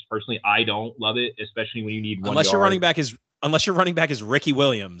personally, I don't love it, especially when you need 1 unless yard. Unless your running back is Ricky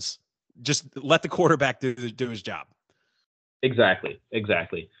Williams, just let the quarterback do his job. Exactly.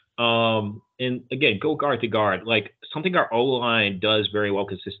 And again, go guard to guard. Like something our O-line does very well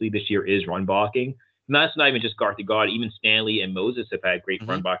consistently this year is run blocking. And that's not even just guard to guard. Even Stanley and Moses have had great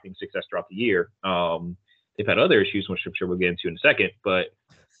run blocking success throughout the year. They've had other issues, which I'm sure we'll get into in a second. But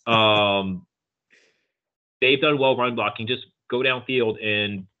they've done well run blocking. Just go downfield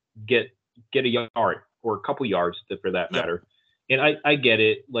and get a yard or a couple yards for that matter. And I get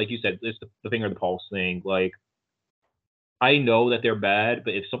it. Like you said, it's the finger of the pulse thing. Like, I know that they're bad,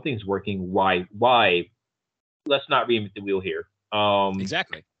 but if something's working, why? Let's not reinvent the wheel here.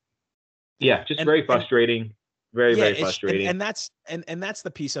 Exactly. Yeah, just very frustrating. Very frustrating. And that's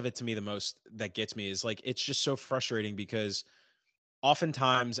the piece of it to me the most that gets me is like, it's just so frustrating because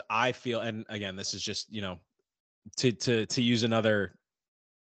oftentimes I feel, and again, this is just, you know, to use another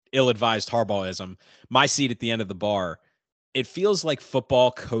ill-advised Harbaughism, my seat at the end of the bar, it feels like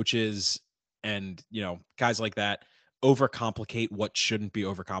football coaches and, you know, guys like that overcomplicate what shouldn't be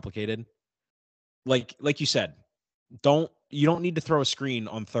overcomplicated. Like you said, you don't need to throw a screen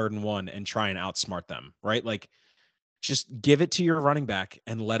on 3rd and 1 and try and outsmart them, right? Like, just give it to your running back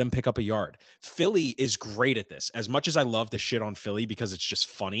and let him pick up a yard. Philly is great at this. As much as I love to shit on Philly because it's just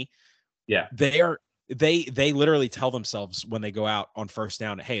funny. Yeah. They literally tell themselves when they go out on first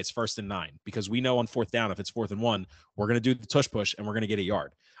down, hey, it's 1st and 9, because we know on 4th down, if it's 4th and 1, we're going to do the tush push and we're going to get a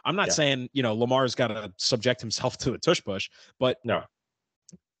yard. I'm not saying, you know, Lamar's got to subject himself to a tush push, but no.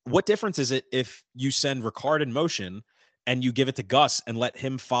 What difference is it if you send Ricard in motion and you give it to Gus and let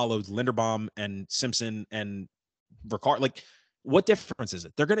him follow Linderbaum and Simpson and Ricard? Like, what difference is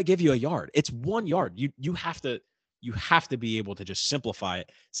it? They're going to give you a yard. It's 1 yard. You have to be able to just simplify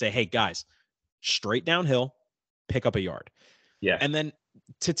it. Say, hey guys, straight downhill, pick up a yard. Yeah. And then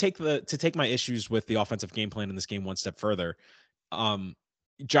to take my issues with the offensive game plan in this game one step further,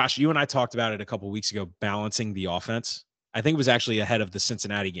 Josh, you and I talked about it a couple of weeks ago, balancing the offense. I think it was actually ahead of the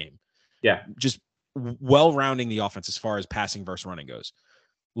Cincinnati game. Yeah. Just well-rounding the offense as far as passing versus running goes.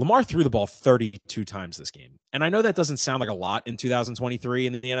 Lamar threw the ball 32 times this game. And I know that doesn't sound like a lot in 2023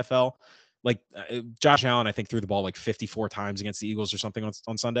 in the NFL, Like Josh Allen, I think threw the ball like 54 times against the Eagles or something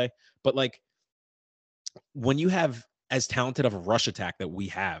on Sunday. But like when you have as talented of a rush attack that we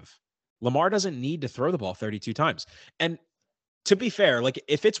have, Lamar doesn't need to throw the ball 32 times. And to be fair, like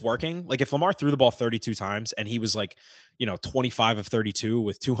if it's working, like if Lamar threw the ball 32 times and he was like, 25 of 32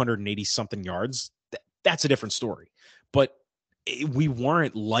 with 280 something yards, that's a different story. But we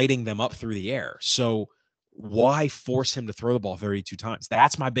weren't lighting them up through the air. So why force him to throw the ball 32 times?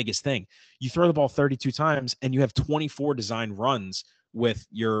 That's my biggest thing. You throw the ball 32 times and you have 24 designed runs with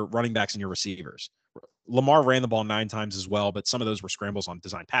your running backs and your receivers. Lamar ran the ball 9 times as well, but some of those were scrambles on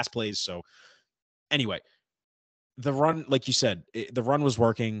design pass plays. So anyway, the run, like you said, the run was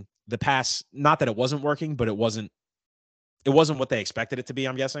working. The pass, not that it wasn't working, but it wasn't what they expected it to be,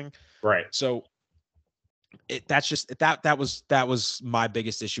 I'm guessing. Right. So that was my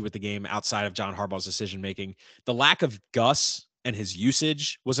biggest issue with the game outside of John Harbaugh's decision making. The lack of Gus and his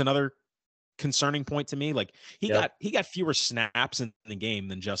usage was another concerning point to me. Like he got fewer snaps in the game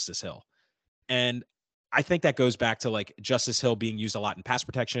than Justice Hill. And I think that goes back to like Justice Hill being used a lot in pass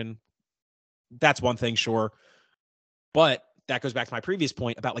protection. That's one thing, sure. But that goes back to my previous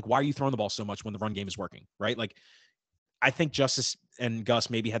point about like, why are you throwing the ball so much when the run game is working, right? Like, I think Justice and Gus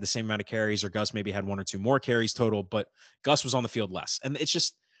maybe had the same amount of carries, or Gus maybe had 1 or 2 more carries total, but Gus was on the field less. And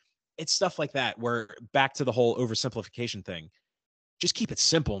it's stuff like that where back to the whole oversimplification thing. Just keep it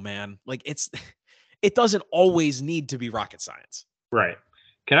simple, man. Like it doesn't always need to be rocket science. Right.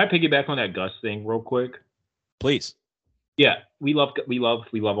 Can I piggyback on that Gus thing real quick? Please. Yeah, we love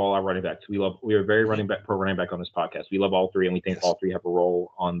all our running backs. We are very running back on this podcast. We love all 3, and we think all 3 have a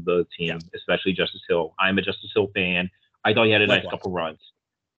role on the team, especially Justice Hill. I'm a Justice Hill fan. I thought he had a nice couple runs.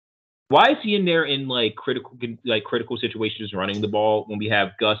 Why is he in there in critical situations running the ball when we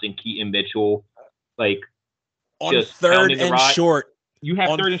have Gus and Keaton Mitchell on just 3rd and short? You have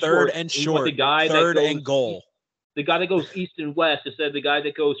 3rd and short. The guy 3rd and goal. The guy that goes east and west instead of the guy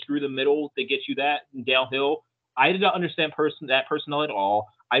that goes through the middle that gets you that and downhill. I did not understand that personnel at all.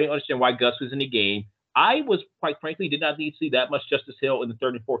 I didn't understand why Gus was in the game. I was, quite frankly, did not need to see that much Justice Hill in the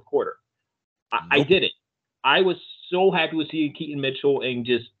 3rd and 4th quarter. I didn't. I was so happy with seeing Keaton Mitchell and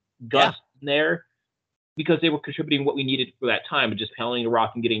just Gus there because they were contributing what we needed for that time and just pounding the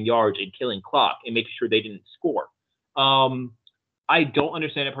rock and getting yards and killing clock and making sure they didn't score. I don't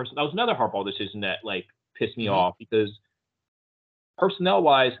understand that person. That was another Harbaugh decision that pissed me off because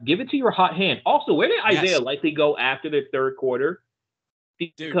personnel-wise, give it to your hot hand. Also, where did Isaiah likely go after the 3rd quarter?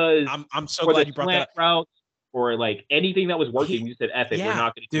 Because dude, I'm so glad you brought that up. Routes or anything that was working, you said, F it, we're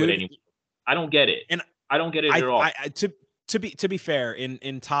not going to do it anymore. I don't get it. And I don't get it at all. To be fair,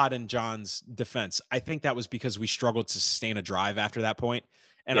 in Todd and John's defense, I think that was because we struggled to sustain a drive after that point.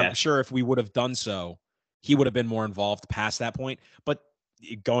 And I'm sure if we would have done so, he would have been more involved past that point. But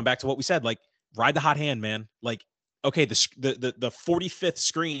going back to what we said, ride the hot hand, man. Okay, the 45th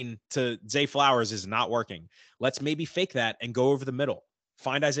screen to Zay Flowers is not working. Let's maybe fake that and go over the middle.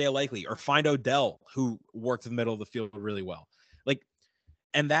 Find Isaiah Likely or find Odell, who worked the middle of the field really well.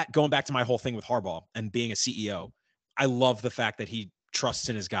 And that going back to my whole thing with Harbaugh and being a CEO, I love the fact that he trusts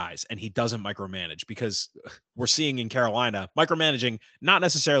in his guys and he doesn't micromanage, because we're seeing in Carolina, micromanaging, not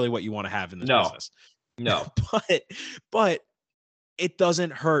necessarily what you want to have in this business. No. But it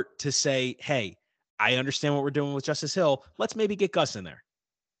doesn't hurt to say, hey, I understand what we're doing with Justice Hill. Let's maybe get Gus in there.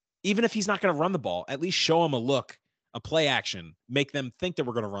 Even if he's not going to run the ball, at least show him a look, a play action, make them think that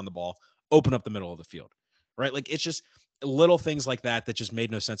we're going to run the ball, open up the middle of the field, right? It's just little things like that just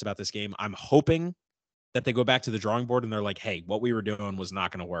made no sense about this game. I'm hoping that they go back to the drawing board and they're like, hey, what we were doing was not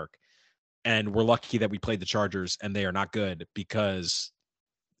going to work. And we're lucky that we played the Chargers and they are not good, because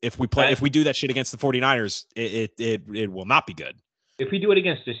if we do that shit against the 49ers, it will not be good. If we do it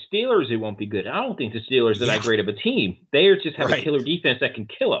against the Steelers, it won't be good. I don't think the Steelers are that great of a team. They just have a killer defense that can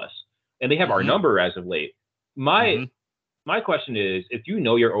kill us, and they have our number as of late. My question is, if you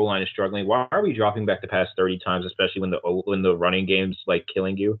know your O-line is struggling, why are we dropping back the pass 30 times, especially when the running game's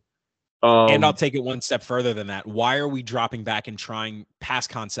killing you? And I'll take it one step further than that. Why are we dropping back and trying pass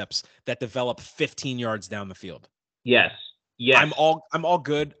concepts that develop 15 yards down the field? Yes. I'm all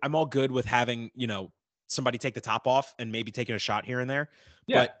good. I'm all good with having, somebody take the top off and maybe taking a shot here and there.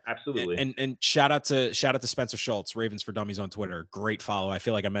 Yeah, but, absolutely. And shout out to Spencer Schultz, Ravens for Dummies on Twitter. Great follow. I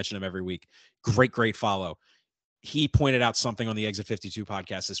feel like I mention him every week. Great follow. He pointed out something on the Exit 52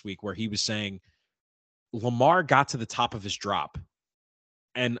 podcast this week where he was saying Lamar got to the top of his drop,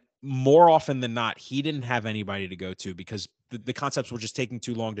 and more often than not, he didn't have anybody to go to because the concepts were just taking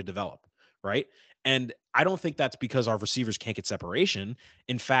too long to develop, right? And I don't think that's because our receivers can't get separation.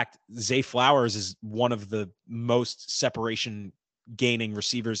 In fact, Zay Flowers is one of the most separation gaining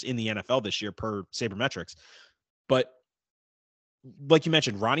receivers in the NFL this year per sabermetrics. But like you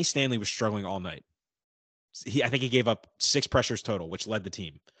mentioned, Ronnie Stanley was struggling all night. I think he gave up 6 pressures total, which led the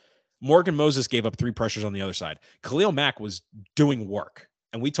team. Morgan Moses gave up 3 pressures on the other side. Khalil Mack was doing work.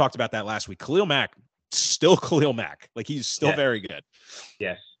 And we talked about that last week. Khalil Mack, still Khalil Mack. Like, he's still very good.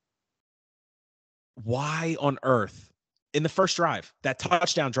 Yes. Why on earth, in the first drive, that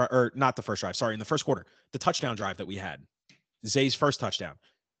touchdown drive, or not the first drive, sorry, in the first quarter, the touchdown drive that we had, Zay's first touchdown,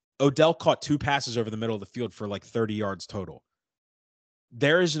 Odell caught 2 passes over the middle of the field for like 30 yards total.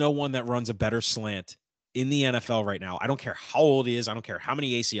 There is no one that runs a better slant in the NFL right now. I don't care how old he is. I don't care how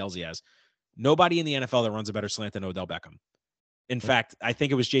many ACLs he has. Nobody in the NFL that runs a better slant than Odell Beckham. In fact, I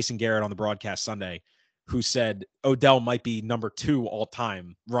think it was Jason Garrett on the broadcast Sunday who said Odell might be number 2 all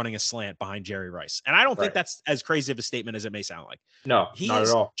time running a slant behind Jerry Rice. And I don't think that's as crazy of a statement as it may sound like. No, not at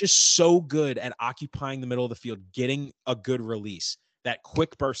all. Just so good at occupying the middle of the field, getting a good release, that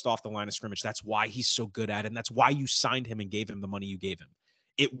quick burst off the line of scrimmage. That's why he's so good at it. And that's why you signed him and gave him the money you gave him.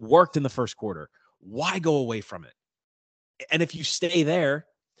 It worked in the first quarter. Why go away from it? And if you stay there,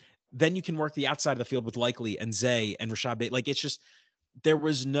 then you can work the outside of the field with Likely and Zay and Rashad Bateman. Like, it's just, there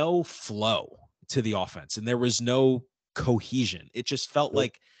was no flow to the offense and there was no cohesion. It just felt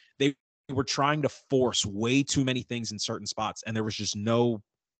like they were trying to force way too many things in certain spots and there was just no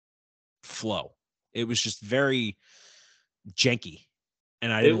flow. It was just very janky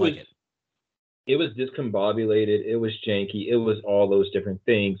and I didn't like it. It was discombobulated. It was janky. It was all those different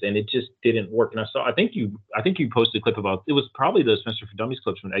things, and it just didn't work. And I think you posted a clip about, it was probably the Spencer for Dummies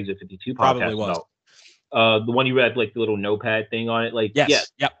clips from Exit 52 podcast. Probably was. About, the one you had like the little notepad thing on it. Like,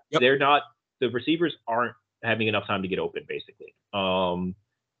 yes. Yep. They're not, the receivers aren't having enough time to get open, basically. And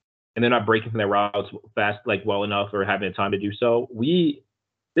they're not breaking from their routes fast, like well enough, or having time to do so.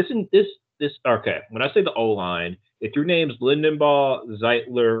 Okay. When I say the O-line, if your name's Lindenbaugh,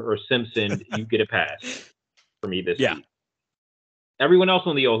 Zeitler, or Simpson, you get a pass for me this week. Everyone else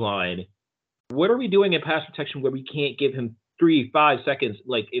on the O-line, what are we doing in pass protection where we can't give him 3-5 seconds?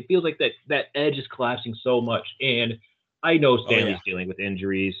 Like, it feels like that edge is collapsing so much. And I know Stanley's dealing with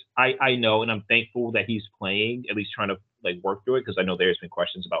injuries. I know, and I'm thankful that he's playing, at least trying to like work through it, because I know there's been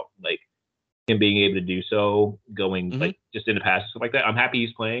questions about like him being able to do so, going like just in the past, stuff like that. I'm happy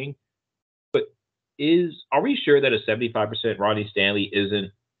he's playing. Are we sure that a 75% Ronnie Stanley is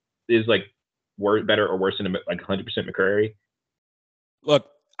like better or worse than like 100% McCrary? Look,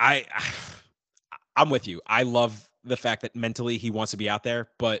 I'm with you. I love the fact that mentally he wants to be out there,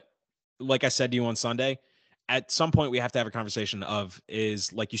 but like I said to you on Sunday, at some point we have to have a conversation of,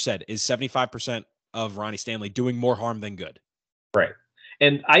 like you said, is 75% of Ronnie Stanley doing more harm than good? Right.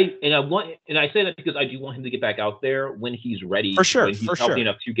 And I say that because I do want him to get back out there when he's ready, for sure, when he's healthy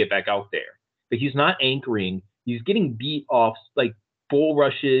enough to get back out there. But he's not anchoring. He's getting beat off like bull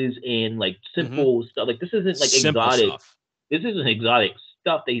rushes and like simple stuff. Like, this isn't like simple exotic stuff. This isn't exotic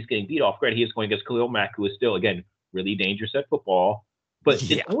stuff that he's getting beat off. Granted, he is going against Khalil Mack, who is still, again, really dangerous at football. But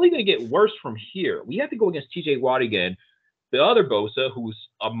it's only going to get worse from here. We have to go against TJ Watt again. The other Bosa, who's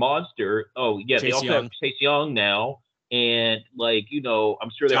a monster. Oh, yeah, they also have Chase Young now. And, like, you know, I'm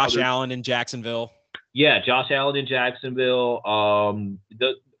sure Josh Allen in Jacksonville. Yeah, Josh Allen in Jacksonville.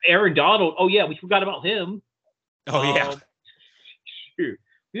 The Aaron Donald. Oh, yeah, we forgot about him. Oh, yeah. Shoot.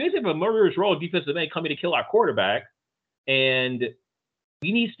 We guys have a murderous role defensive end coming to kill our quarterback. And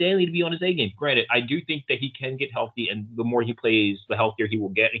we need Stanley to be on his A game. Granted, I do think that he can get healthy, and the more he plays, the healthier he will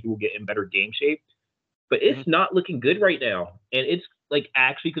get, and he will get in better game shape. But it's not looking good right now. And it's, like,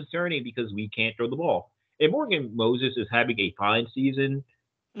 actually concerning because we can't throw the ball. And Morgan Moses is having a fine season,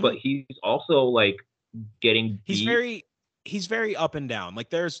 but he's also, like, getting beat. He's very up and down.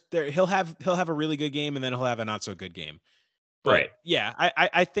 Like, he'll have a really good game, and then he'll have a not so good game. But, right. Yeah,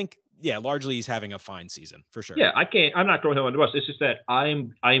 I think, yeah, largely he's having a fine season for sure. Yeah, I'm not throwing him on the bus. It's just that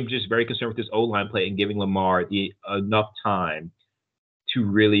I'm just very concerned with this O-line play and giving Lamar enough time to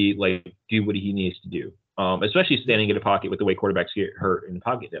really, like, do what he needs to do. Especially standing in the pocket with the way quarterbacks get hurt in the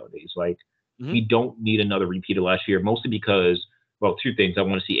pocket nowadays. Like, we don't need another repeat of last year, mostly because, well, two things. I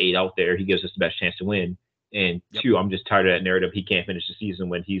want to see 8 out there. He gives us the best chance to win. And 2, I'm just tired of that narrative. He can't finish the season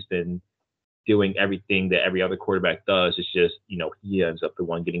when he's been doing everything that every other quarterback does. It's just, you know, he ends up the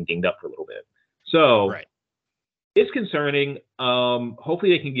one getting dinged up for a little bit. So it's concerning.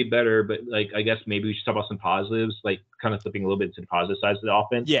 Hopefully they can get better, but, like, I guess maybe we should talk about some positives, like kind of flipping a little bit to the positive sides of the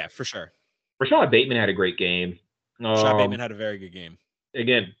offense. Yeah, for sure. Rashad Bateman had a great game. Rashad Bateman had a very good game.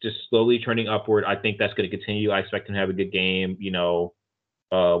 Again, just slowly trending upward. I think that's going to continue. I expect him to have a good game, you know,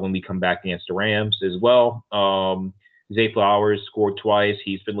 when we come back against the Rams as well. Zay Flowers scored twice.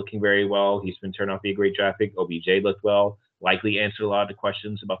 He's been looking very well. He's been turning out to be a great draft pick. OBJ looked well. likely answered a lot of the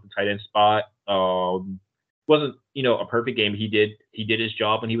questions about the tight end spot. Wasn't a perfect game. He did his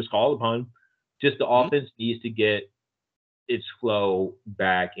job when he was called upon. Just the offense needs to get its flow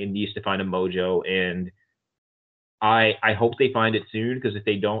back and needs to find a mojo. And I hope they find it soon, because if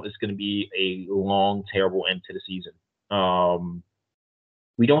they don't, it's going to be a long, terrible end to the season.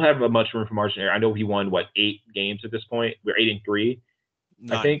 We don't have much room for margin error. I know he won 8 games at this point. We're 8-3,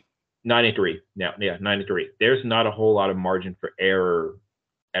 I think. 9-3 now. Yeah, 9-3. There's not a whole lot of margin for error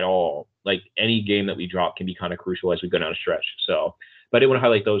at all. Like, any game that we drop can be kind of crucial as we go down a stretch. So, but I did want to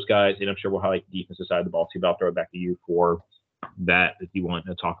highlight those guys, and I'm sure we'll highlight the defensive side of the ball too. But I'll throw it back to you for that if you want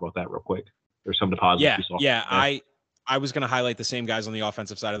to talk about that real quick. There's some of the positives we saw. Yeah. I was going to highlight the same guys on the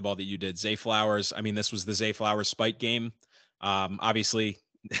offensive side of the ball that you did. Zay Flowers. I mean, this was the Zay Flowers spike game. Obviously,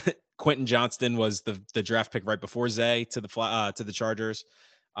 Quentin Johnston was the draft pick right before Zay to the Chargers.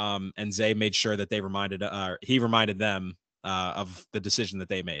 And Zay made sure that he reminded them of the decision that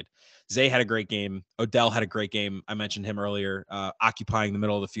they made. Zay had a great game. Odell had a great game. I mentioned him earlier, occupying the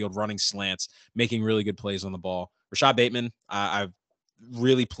middle of the field, running slants, making really good plays on the ball. Rashad Bateman, I'm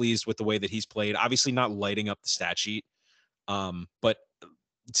really pleased with the way that he's played. Obviously not lighting up the stat sheet, but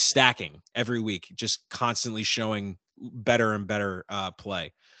stacking every week, just constantly showing better and better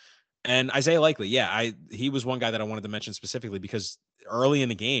play. And Isaiah Likely, he was one guy that I wanted to mention specifically, because early in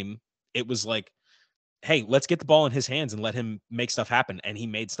the game, it was like, hey, let's get the ball in his hands and let him make stuff happen. And he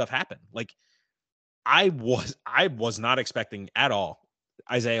made stuff happen. Like, I was not expecting at all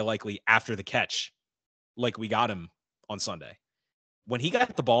Isaiah Likely after the catch, like we got him on Sunday. When he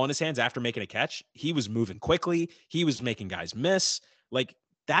got the ball in his hands after making a catch, he was moving quickly. He was making guys miss. Like,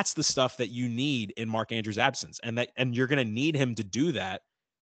 that's the stuff that you need in Mark Andrews' absence. And you're going to need him to do that,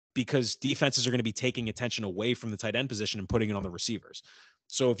 because defenses are going to be taking attention away from the tight end position and putting it on the receivers.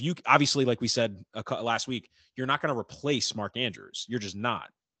 So if you, obviously, like we said last week, you're not going to replace Mark Andrews. You're just not.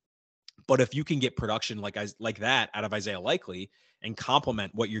 But if you can get production like that out of Isaiah Likely and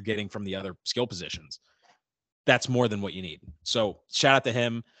complement what you're getting from the other skill positions, that's more than what you need. So shout out to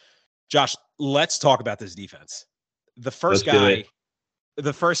him. Josh, let's talk about this defense. The first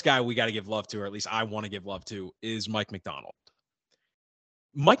guy we got to give love to, or at least I want to give love to, is Mike Macdonald.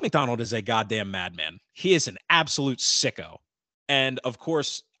 Mike Macdonald is a goddamn madman. He is an absolute sicko. And of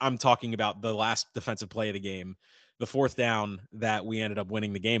course, I'm talking about the last defensive play of the game, the 4th down that we ended up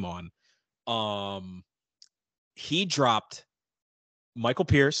winning the game on. He dropped Michael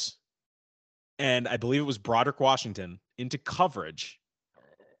Pierce, and I believe it was Broderick Washington, into coverage,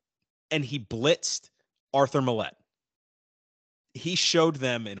 and he blitzed Arthur Millette. He showed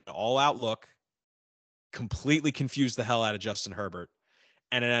them an all-out look, completely confused the hell out of Justin Herbert,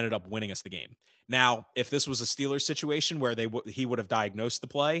 and it ended up winning us the game. Now, if this was a Steelers situation where he would have diagnosed the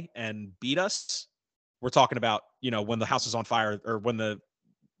play and beat us, we're talking about, when the house is on fire, or when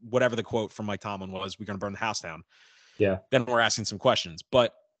whatever the quote from Mike Tomlin was, we're going to burn the house down. Yeah. Then we're asking some questions.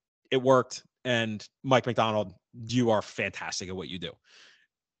 But it worked, and Mike Macdonald, you are fantastic at what you do.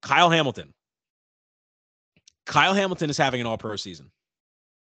 Kyle Hamilton is having an all-pro season.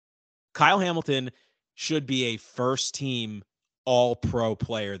 Kyle Hamilton should be a first-team all-pro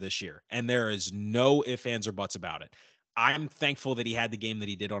player this year, and there is no ifs, ands, or buts about it. I'm thankful that he had the game that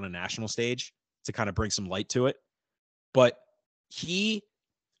he did on a national stage to kind of bring some light to it. But the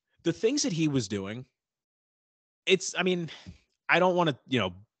things that he was doing, I don't want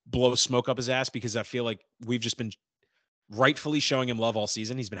to, blow smoke up his ass, because I feel like we've just been rightfully showing him love all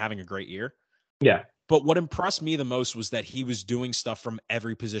season. He's been having a great year. Yeah. But what impressed me the most was that he was doing stuff from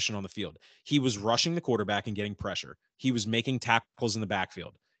every position on the field. He was rushing the quarterback and getting pressure. He was making tackles in the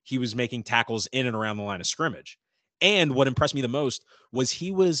backfield. He was making tackles in and around the line of scrimmage. And what impressed me the most was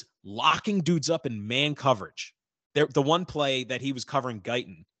he was locking dudes up in man coverage. The one play that he was covering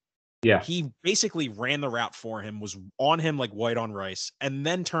Guyton, he basically ran the route for him, was on him like white on rice, and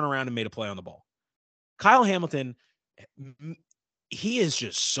then turned around and made a play on the ball. Kyle Hamilton, he is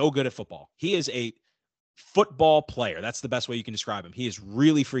just so good at football. He is a football player. That's the best way you can describe him. He is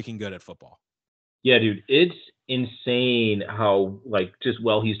really freaking good at football. Yeah, dude, it's insane how just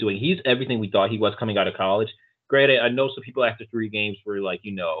well he's doing. He's everything we thought he was coming out of college. Granted, I know some people after 3 games were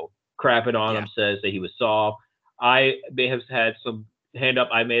crapping on him, says that he was soft. I may have had some hand up.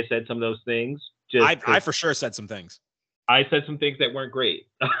 I may have said some of those things. I for sure said some things. I said some things that weren't great.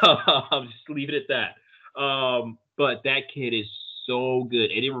 I'll just leave it at that. But that kid is so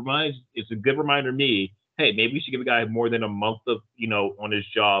good, and it's a good reminder to me. Hey, maybe we should give a guy more than a month of, on his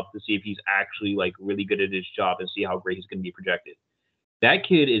job to see if he's actually really good at his job and see how great he's going to be projected. That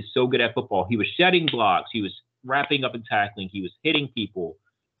kid is so good at football. He was shedding blocks. He was wrapping up and tackling. He was hitting people.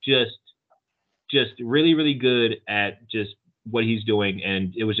 Just just really, really good at just what he's doing,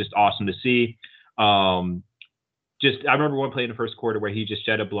 and it was just awesome to see. I remember one play in the first quarter where he just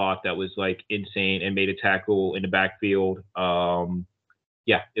shed a block that was like insane and made a tackle in the backfield.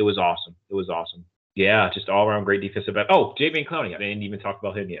 Yeah, it was awesome. It was awesome. Yeah, just all around great defensive back. Oh, Javian Clowney. I didn't even talk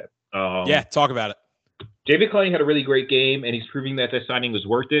about him yet. Yeah, talk about it. Javian Clowney had a really great game, and he's proving that signing was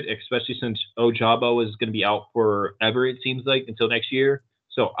worth it, especially since Ojabo is going to be out forever, it seems like, until next year.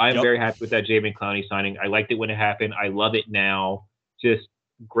 So I'm very happy with that Javian Clowney signing. I liked it when it happened. I love it now. Just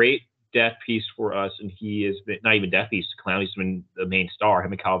great depth piece for us, and he is not even depth piece. Clowney's been the main star.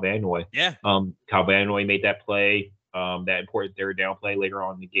 Him and Kyle Van Noy. Yeah. Kyle Van Noy made that play, that important third down play later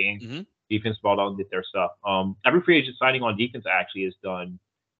on in the game. Mm-hmm. Defense balled out and did their stuff. Every free agent signing on defense actually is done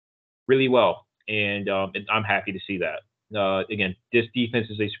really well, and I'm happy to see that. Again, this defense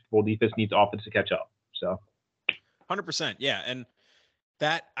is a Super Bowl defense, needs offense to catch up. So, 100%, yeah, and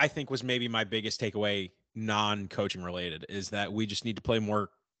that I think was maybe my biggest takeaway, non-coaching related, is that we just need to play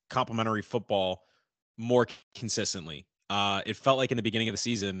more complementary football more consistently. It felt like in the beginning of the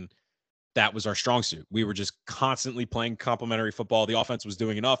season that was our strong suit. We were just constantly playing complementary football. The offense was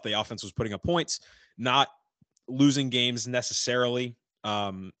doing enough. The offense was putting up points, not losing games necessarily.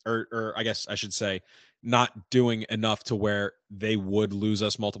 Or I guess I should say not doing enough to where they would lose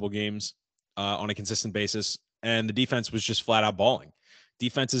us multiple games on a consistent basis. And the defense was just flat out balling.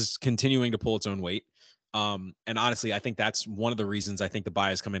 Defense is continuing to pull its own weight. And honestly, I think that's one of the reasons I think the bye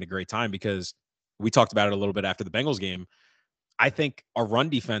has come in a great time, because we talked about it a little bit after the Bengals game. I think our run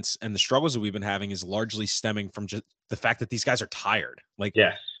defense and the struggles that we've been having is largely stemming from just the fact that these guys are tired. Like,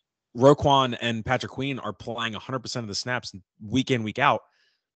 yes, Roquan and Patrick Queen are playing 100% of the snaps week in, week out.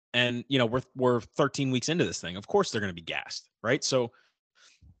 And, we're 13 weeks into this thing. Of course they're going to be gassed, right? So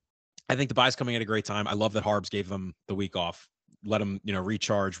I think the bye's coming at a great time. I love that Harbs gave them the week off, let them,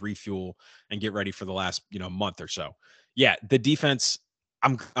 recharge, refuel, and get ready for the last, month or so. Yeah, the defense,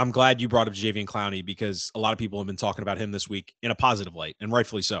 I'm glad you brought up Javian Clowney, because a lot of people have been talking about him this week in a positive light, and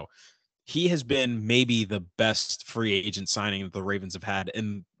rightfully so. He has been maybe the best free agent signing that the Ravens have had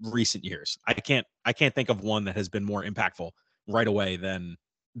in recent years. I can't think of one that has been more impactful right away than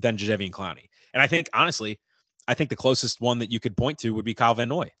Javian Clowney. And I think, honestly, the closest one that you could point to would be Kyle Van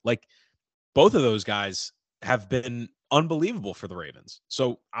Noy. Like, both of those guys have been unbelievable for the Ravens.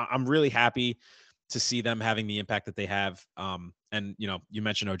 So I'm really happy to see them having the impact that they have. And, you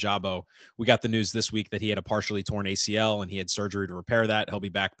mentioned Ojabo. We got the news this week that he had a partially torn ACL and he had surgery to repair that. He'll be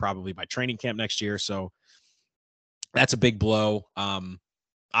back probably by training camp next year. So that's a big blow.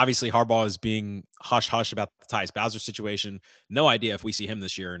 Obviously, Harbaugh is being hush-hush about the Tyus Bowser situation. No idea if we see him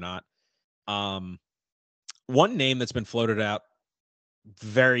this year or not. One name that's been floated out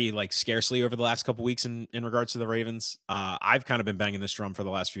very scarcely over the last couple weeks in regards to the Ravens. I've kind of been banging this drum for the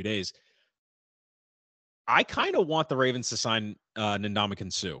last few days. I kind of want the Ravens to sign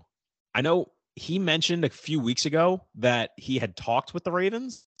Ndamukong Suh. I know he mentioned a few weeks ago that he had talked with the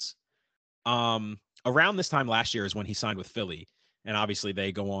Ravens. Around this time last year is when he signed with Philly, and obviously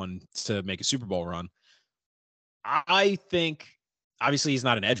they go on to make a Super Bowl run. I think, obviously, he's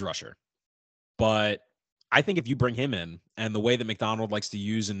not an edge rusher, but I think if you bring him in, and the way that McDonald likes to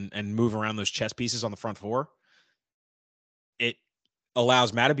use and move around those chess pieces on the front four, it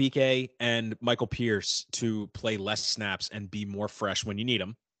allows Madubuike and Michael Pierce to play less snaps and be more fresh when you need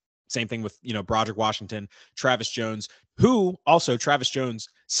them. Same thing with, Broderick Washington, Travis Jones, who also Travis Jones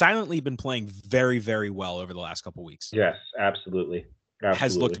silently been playing very, very well over the last couple weeks. Yes, absolutely.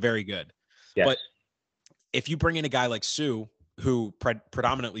 Has looked very good. Yes. But if you bring in a guy like Suh, who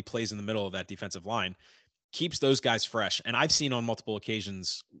predominantly plays in the middle of that defensive line, keeps those guys fresh. And I've seen on multiple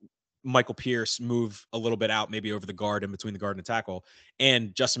occasions Michael Pierce move a little bit out, maybe over the guard, in between the guard and the tackle,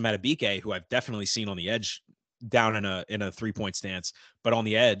 and Justin Madubuike, who I've definitely seen on the edge, down in a 3-point stance, but on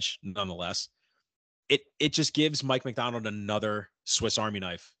the edge nonetheless. It just gives Mike McDonald another Swiss Army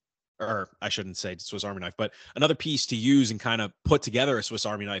knife, or I shouldn't say Swiss Army knife, but another piece to use and kind of put together a Swiss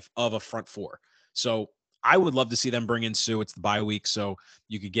Army knife of a front four. So I would love to see them bring in Suh. It's the bye week, so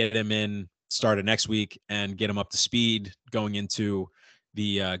you could get him in, started next week, and get him up to speed going into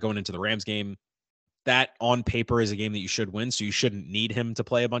the Rams game. That on paper is a game that you should win, so you shouldn't need him to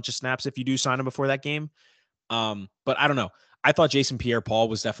play a bunch of snaps if you do sign him before that game. But I don't know. I thought Jason Pierre-Paul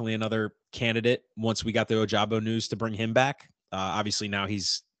was definitely another candidate once we got the Ojabo news to bring him back. Obviously now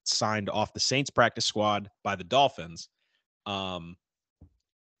he's signed off the Saints practice squad by the Dolphins. I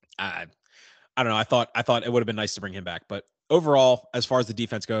don't know. I thought it would have been nice to bring him back, but overall, as far as the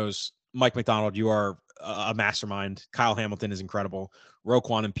defense goes, Mike McDonald, you are a mastermind. Kyle Hamilton is incredible.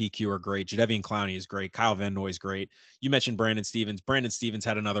 Roquan and PQ are great. Jadeveon Clowney is great. Kyle Van Noy is great. You mentioned Brandon Stevens. Brandon Stevens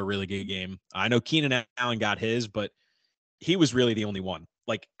had another really good game. I know Keenan Allen got his, but he was really the only one.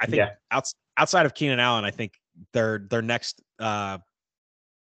 Like, I think outside of Keenan Allen, I think their next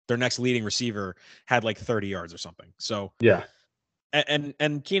leading receiver had like 30 yards or something. So yeah.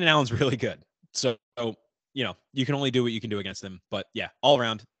 And Keenan Allen's really good. So, you know, you can only do what you can do against them. But yeah, all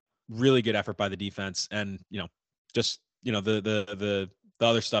around, really good effort by the defense. And, you know, just, you know, the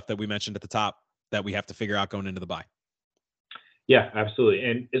other stuff that we mentioned at the top that we have to figure out going into the bye. Yeah, absolutely.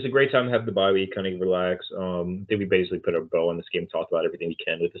 And it's a great time to have the bye week, kind of relax. I think we basically put a bow on this game, talked about everything we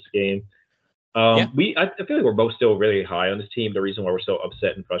can with this game. I feel like we're both still really high on this team. The reason why we're so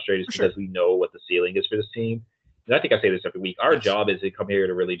upset and frustrated is because we know what the ceiling is for this team. And I think I say this every week. Our job is to come here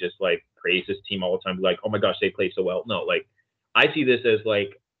to really just like praise this team all the time. Be like, oh my gosh, they play so well. No, like I see this as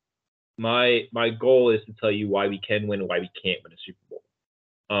like my goal is to tell you why we can win and why we can't win a Super Bowl.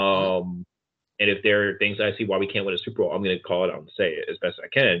 And if there are things I see why we can't win a Super Bowl, I'm going to call it out and say it as best I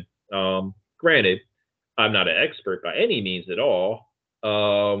can. Granted, I'm not an expert by any means at all.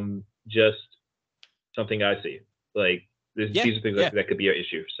 Just something I see. Like these are things that could be an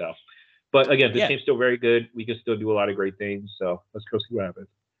issue. So, but again, this team's still very good. We can still do a lot of great things. So let's go see what happens.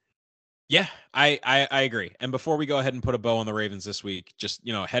 Yeah, I agree. And before we go ahead and put a bow on the Ravens this week, just,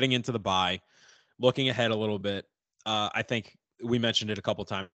 you know, heading into the bye, looking ahead a little bit, I think we mentioned it a couple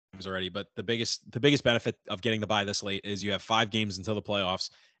times already, but the biggest benefit of getting the bye this late is you have 5 games until the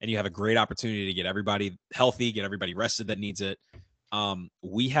playoffs, and you have a great opportunity to get everybody healthy, get everybody rested that needs it.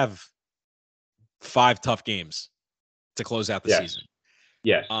 We have 5 tough games to close out the season.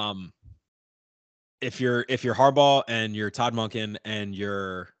 Yes. If you're Harbaugh and you're Todd Monken and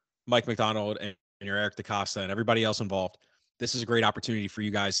you're Mike McDonald and you're Eric DaCosta and everybody else involved, this is a great opportunity for you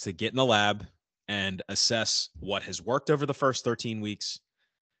guys to get in the lab and assess what has worked over the first 13 weeks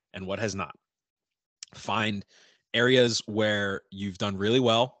and what has not. Find areas where you've done really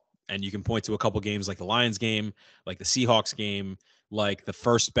well, and you can point to a couple games like the Lions game, like the Seahawks game, like the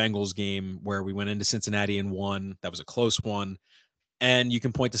first Bengals game where we went into Cincinnati and won. That was a close one. And you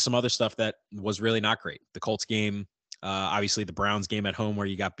can point to some other stuff that was really not great. The Colts game, obviously the Browns game at home where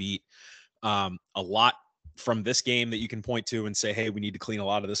you got beat. A lot from this game that you can point to and say, hey, we need to clean a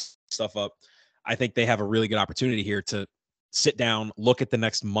lot of this stuff up. I think they have a really good opportunity here to sit down, look at the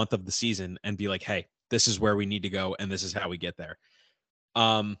next month of the season and be like, hey, this is where we need to go and this is how we get there.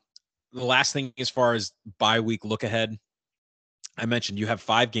 The last thing as far as bye week look ahead, I mentioned you have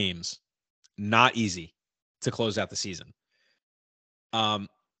 5 games, not easy to close out the season.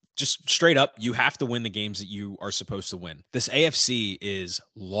 Just straight up, you have to win the games that you are supposed to win. This AFC is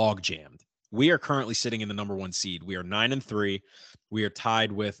log jammed. We are currently sitting in the number 1 seed. We are 9-3. We are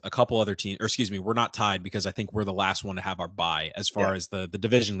tied with a couple other teams, or excuse me, we're not tied because I think we're the last one to have our bye as far as the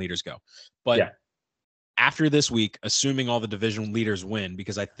division leaders go. But after this week, assuming all the division leaders win,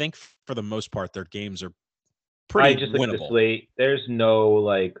 because I think for the most part, their games are pretty winnable. Look at the slate. There's no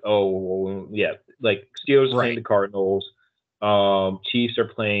like, like Steelers playing the Cardinals. Chiefs are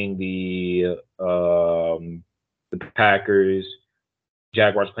playing the Packers.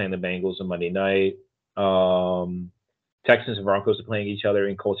 Jaguars playing the Bengals on Monday night. Texans and Broncos are playing each other,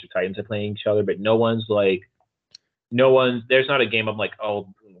 and Colts or Titans are playing each other. But there's not a game I'm like, oh,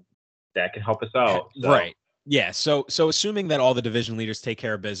 that can help us out. So. Right. Yeah. So assuming that all the division leaders take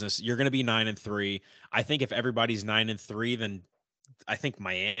care of business, you're going to be 9-3. I think if everybody's 9-3, then I think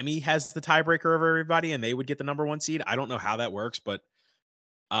Miami has the tiebreaker over everybody and they would get the number 1 seed. I don't know how that works, but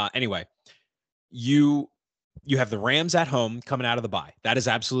anyway, you have the Rams at home coming out of the bye. That is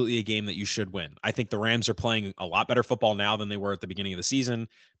absolutely a game that you should win. I think the Rams are playing a lot better football now than they were at the beginning of the season.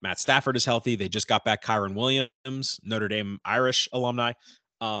 Matt Stafford is healthy. They just got back Kyron Williams, Notre Dame Irish alumni.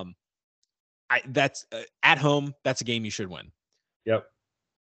 That's at home. That's a game you should win. Yep.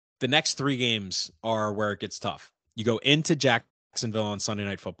 The next 3 games are where it gets tough. You go into Jacksonville on Sunday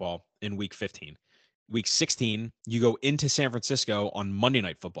Night Football in week 15. Week 16, you go into San Francisco on Monday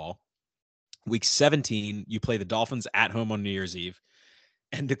Night Football. Week 17, you play the Dolphins at home on New Year's Eve.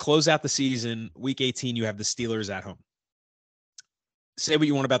 And to close out the season, week 18, you have the Steelers at home. Say what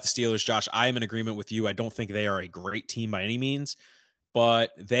you want about the Steelers, Josh. I am in agreement with you. I don't think they are a great team by any means,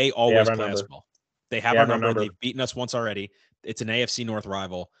 but they always play us well. They have our number. They've beaten us once already. It's an AFC North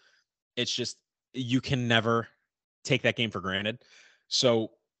rival. It's just, you can never take that game for granted. So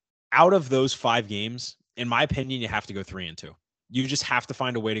out of those 5 games, in my opinion, you have to go 3-2. You just have to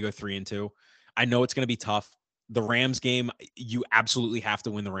find a way to go 3-2. I know it's going to be tough. The Rams game, you absolutely have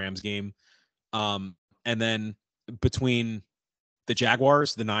to win the Rams game. And then between the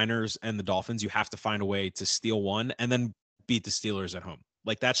Jaguars, the Niners, and the Dolphins, you have to find a way to steal one and then beat the Steelers at home.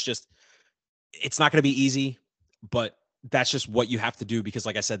 Like that's just, it's not going to be easy, but that's just what you have to do because,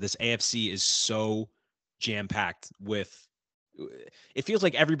 like I said, this AFC is so jam-packed with, it feels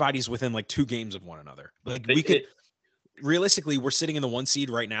like everybody's within like 2 games of one another. Like we could, realistically, we're sitting in the 1 seed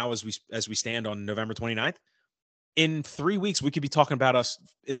right now as we stand on November 29th. In 3 weeks, we could be talking about us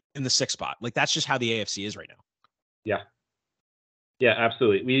in the 6th spot. Like that's just how the AFC is right now. Yeah. Yeah,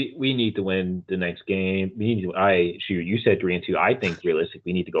 absolutely. We need to win the next game. We need to. You said 3-2. I think realistically,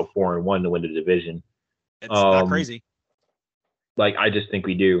 we need to go 4-1 to win the division. It's not crazy. Like I just think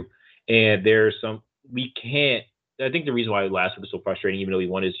we do. And there's we can't. I think the reason why last week was so frustrating, even though we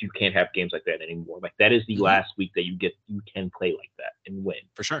won, is you can't have games like that anymore. Like that is the last week that you can play like that and win.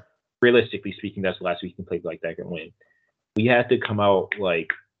 For sure. Realistically speaking, that's the last week you can play like that and win. We have to come out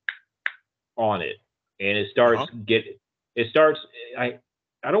like on it, and it starts It starts. I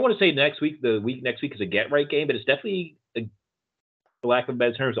don't want to say next week. The week next week is a get right game, but it's definitely, for lack of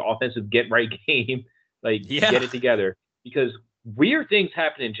better terms, an offensive get right game. Get it together because weird things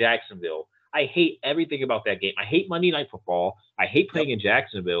happen in Jacksonville. I hate everything about that game. I hate Monday Night Football. I hate playing in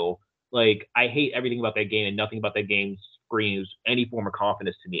Jacksonville. Like I hate everything about that game, and nothing about that game screams any form of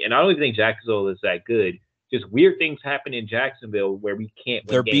confidence to me. And I don't even think Jacksonville is that good. Just weird things happen in Jacksonville where we can't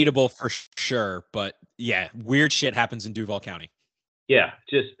win. They're beatable for sure, but yeah, weird shit happens in Duval County. Yeah,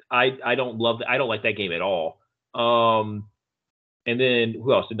 just I don't love that. I don't like that game at all. And then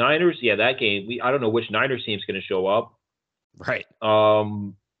who else? The Niners. Yeah, that game. I don't know which Niners team's going to show up. Right.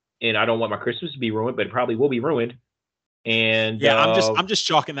 And I don't want my Christmas to be ruined, but it probably will be ruined. And yeah, I'm just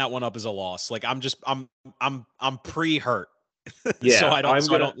chalking that one up as a loss. Like I'm pre-hurt, yeah. So I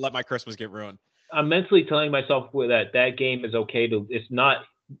don't let my Christmas get ruined. I'm mentally telling myself that game is okay to. It's not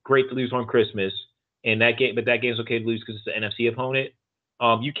great to lose on Christmas, and that game is okay to lose because it's an NFC opponent.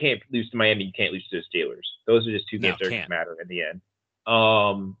 You can't lose to Miami. You can't lose to the Steelers. Those are just 2 games that matter in the end.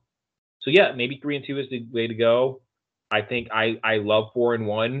 So yeah, maybe 3-2 is the way to go. I think I love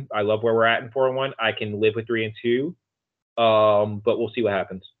 4-1. I love where we're at in 4-1. I can live with 3-2. But we'll see what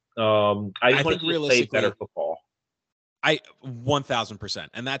happens. I just want to just play better football. 1000%.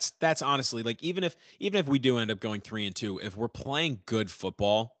 And that's honestly like, even if we do end up going 3-2, if we're playing good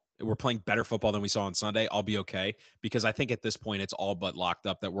football, we're playing better football than we saw on Sunday, I'll be okay. Because I think at this point, it's all but locked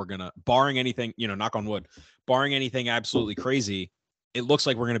up that we're going to, barring anything, knock on wood, barring anything absolutely crazy, it looks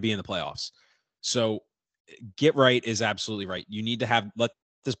like we're going to be in the playoffs. So get right is absolutely right. You need to let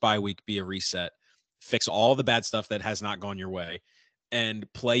this bye week be a reset, fix all the bad stuff that has not gone your way, and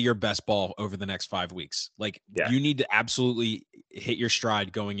play your best ball over the next 5 weeks. You need to absolutely hit your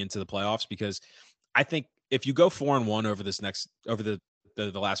stride going into the playoffs, because I think if you go 4-1 over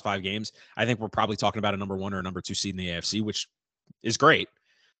the last 5 games, I think we're probably talking about a number 1 or a number 2 seed in the AFC, which is great.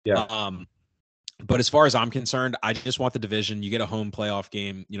 Yeah. But as far as I'm concerned, I just want the division. You get a home playoff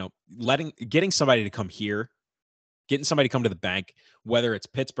game, getting somebody to come here, getting somebody to come to the bank, whether it's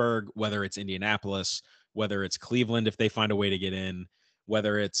Pittsburgh, whether it's Indianapolis, whether it's Cleveland, if they find a way to get in,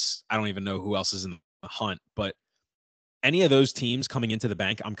 whether it's, I don't even know who else is in the hunt, but any of those teams coming into the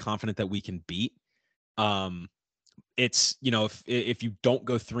bank, I'm confident that we can beat. It's, if you don't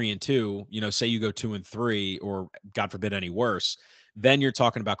go 3-2, say you go 2-3, or God forbid any worse, then you're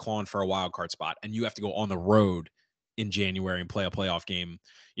talking about clawing for a wild card spot, and you have to go on the road in January and play a playoff game.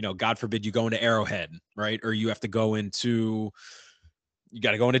 God forbid you go into Arrowhead, right? Or you have to go into, you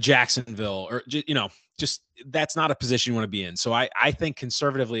got to go into Jacksonville, or just that's not a position you want to be in. So I think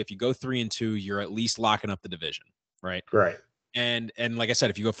conservatively, if you go 3-2, you're at least locking up the division, right? Right. And like I said,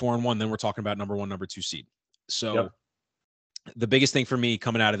 if you go 4-1, then we're talking about number 1, number 2 seed. So the biggest thing for me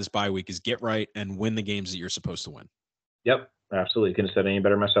coming out of this bye week is get right and win the games that you're supposed to win. Yep, absolutely. Couldn't have said any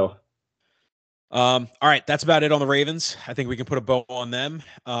better myself. All right, that's about it on the Ravens. I think we can put a bow on them.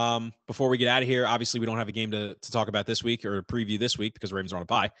 Before we get out of here, obviously we don't have a game to talk about this week or preview this week because the Ravens are on a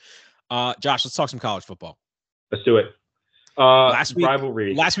bye. Josh, let's talk some college football. Let's do it. Last week was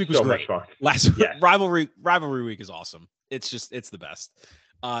so great. Much fun. Rivalry week is awesome. It's the best.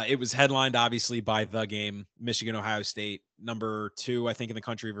 It was headlined obviously by the game, Michigan, Ohio State, number 2, I think, in the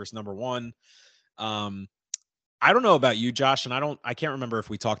country versus number 1. I don't know about you, Josh, and I can't remember if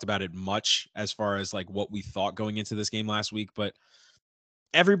we talked about it much as far as like what we thought going into this game last week, but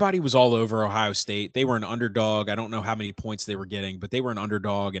everybody was all over Ohio State. They were an underdog. I don't know how many points they were getting, but they were an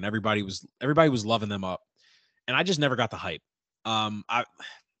underdog, and everybody was loving them up. And I just never got the hype.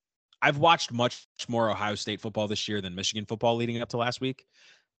 I've watched much more Ohio State football this year than Michigan football leading up to last week.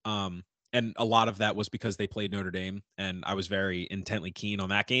 And a lot of that was because they played Notre Dame, and I was very intently keen on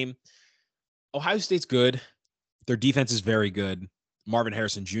that game. Ohio State's good. Their defense is very good. Marvin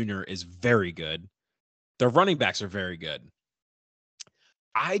Harrison Jr. is very good. Their running backs are very good.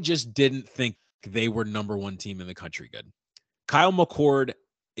 I just didn't think they were number one team in the country good. Kyle McCord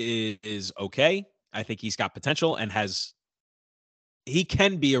is okay. I think he's got potential and he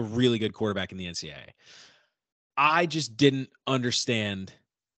can be a really good quarterback in the NCAA. I just didn't understand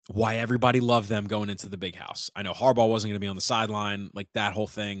why everybody loved them going into the big house. I know Harbaugh wasn't going to be on the sideline, like that whole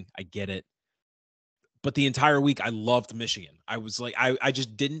thing. I get it. But the entire week, I loved Michigan. I was like, I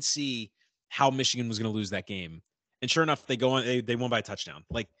just didn't see how Michigan was going to lose that game. And sure enough, they go on, they won by a touchdown.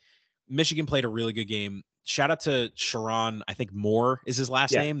 Like, Michigan played a really good game. Shout out to Sharon, I think Moore is his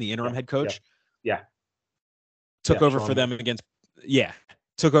last name, the interim head coach. Yeah. Took over Sharon for Moore. them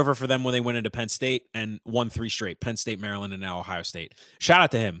took over for them when they went into Penn State and won 3 straight, Penn State, Maryland, and now Ohio State. Shout out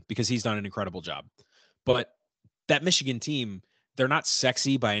to him because he's done an incredible job. But that Michigan team, they're not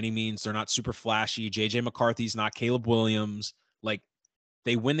sexy by any means. They're not super flashy. J.J. McCarthy's not Caleb Williams. Like,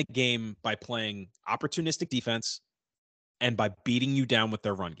 they win the game by playing opportunistic defense and by beating you down with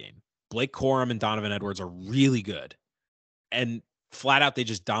their run game. Blake Corum and Donovan Edwards are really good. And flat out, they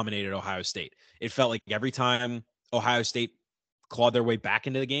just dominated Ohio State. It felt like every time Ohio State clawed their way back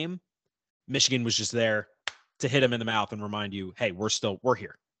into the game, Michigan was just there to hit them in the mouth and remind you, hey, we're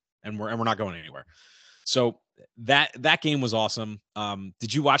here and we're not going anywhere. So that game was awesome.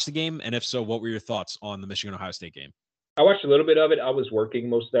 Did you watch the game? And if so, what were your thoughts on the Michigan-Ohio State game? I watched a little bit of it. I was working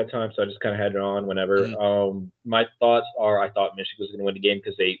most of that time, so I just kind of had it on whenever. Mm-hmm. My thoughts are I thought Michigan was going to win the game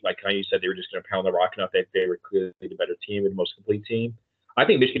because they, like kind of you said, they were just going to pound the rock enough that they were clearly the better team and the most complete team. I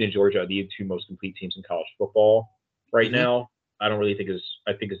think Michigan and Georgia are the 2 most complete teams in college football right now. I don't really think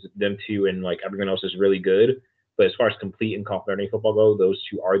I think it's them 2 and like everyone else is really good. But as far as complete and complementary football go, those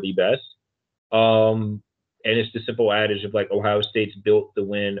 2 are the best. And it's the simple adage of like Ohio State's built to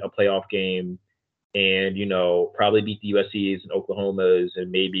win a playoff game and, you know, probably beat the USCs and Oklahomas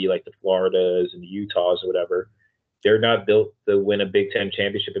and maybe like the Floridas and the Utahs or whatever. They're not built to win a Big Ten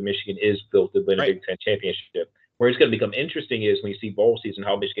championship, and Michigan is built to win a Big Ten championship. Where it's going to become interesting is when you see bowl season,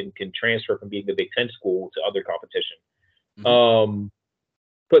 how Michigan can transfer from being a Big Ten school to other competition.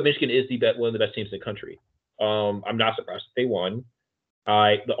 But Michigan is one of the best teams in the country. I'm not surprised that they won.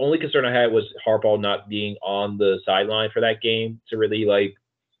 The only concern I had was Harbaugh not being on the sideline for that game to really like,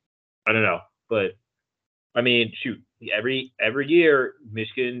 I don't know, but I mean, shoot, every year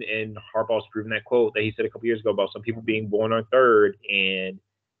Michigan and Harbaugh's proven that quote that he said a couple years ago about some people being born on third and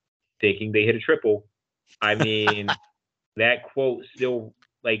thinking they hit a triple. I mean, that quote still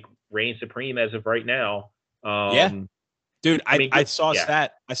like reigns supreme as of right now. Dude, I saw a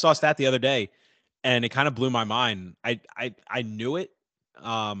stat. I saw a stat the other day, and it kind of blew my mind. I knew it,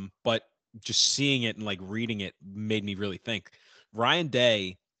 but just seeing it and like reading it made me really think. Ryan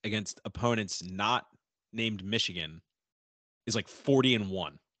Day against opponents not named Michigan is like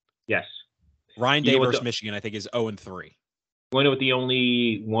 40-1. Yes. Ryan Day versus Michigan, I think, is 0-3. You want to know what the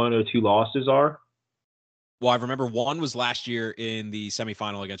only 1 or 2 losses are? Well, I remember one was last year in the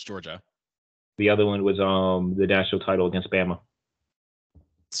semifinal against Georgia. The other one was the national title against Bama.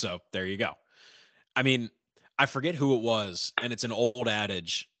 So there you go. I mean, I forget who it was, and it's an old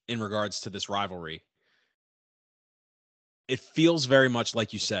adage in regards to this rivalry. It feels very much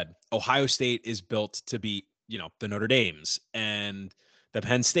like you said. Ohio State is built to beat, you know, the Notre Dames and the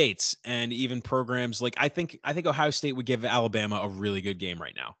Penn States and even programs like I think Ohio State would give Alabama a really good game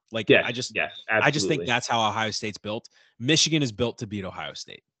right now. Like I just think that's how Ohio State's built. Michigan is built to beat Ohio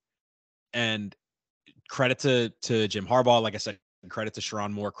State. And credit to Jim Harbaugh, like I said, credit to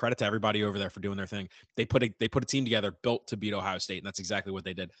Sharon Moore, credit to everybody over there for doing their thing. They put a team together built to beat Ohio State, and that's exactly what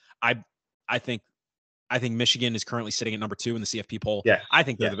they did. I think Michigan is currently sitting at number 2 in the CFP poll. Yes. I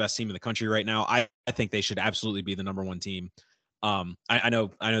think they're the best team in the country right now. I think they should absolutely be the number 1 team. I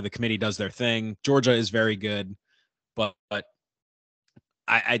know the committee does their thing. Georgia is very good, but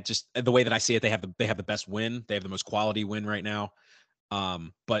I just the way that I see it, they have the best win. They have the most quality win right now.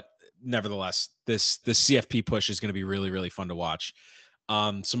 But nevertheless, this CFP push is going to be really, really fun to watch.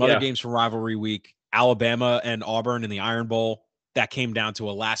 Some other games from rivalry week: Alabama and Auburn in the Iron Bowl. That came down to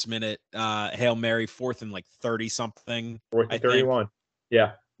a last minute Hail Mary, 4th and like 30 something. 4th and 31.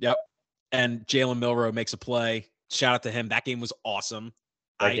 Yeah. Yep. And Jalen Milroe makes a play. Shout out to him. That game was awesome.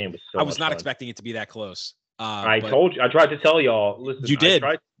 That game was I was not expecting it to be that close. I told you. I tried to tell y'all. Listen, you did.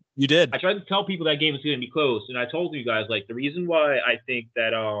 You did. I tried to tell people that game was going to be close, and I told you guys like the reason why I think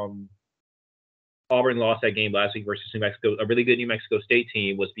that Auburn lost that game last week versus New Mexico, a really good New Mexico State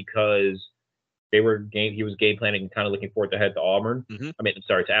team, was because he was game planning and kind of looking forward to head to Auburn. Mm-hmm.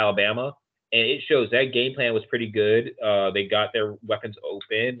 To Alabama. and it shows that game plan was pretty good. They got their weapons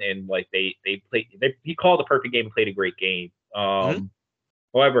open, and like they played. He called the perfect game and played a great game. Mhm.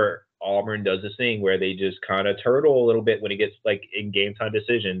 However, Auburn does this thing where they just kind of turtle a little bit when it gets like in game time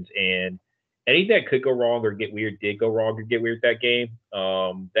decisions, and anything that could go wrong or get weird did go wrong or get weird that game.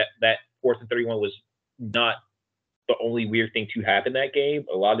 That 4th and 31 was not the only weird thing to happen that game.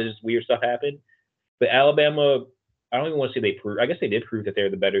 A lot of just weird stuff happened. But Alabama, I don't even want to say they proved. I guess they did prove that they're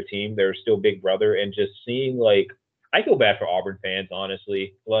the better team. They're still big brother, and just seeing like I feel bad for Auburn fans,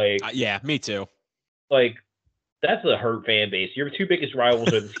 honestly. Yeah, me too. Like that's a hurt fan base. Your two biggest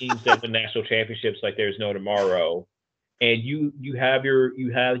rivals are the teams that win national championships like there's no tomorrow, and you have your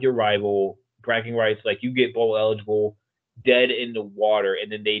rival bragging rights like you get bowl eligible, dead in the water,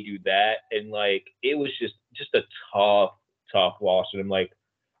 and then they do that, and like it was just a tough loss, and I'm like.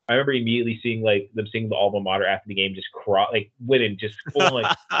 I remember immediately seeing like them sing the alma mater after the game, just cry, like winning, just full on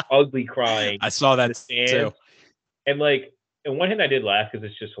like ugly crying I saw in the that too. stands. And like, on one hand, I did laugh because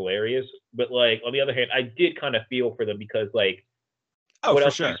it's just hilarious, but like on the other hand, I did kind of feel for them because like, Oh, what for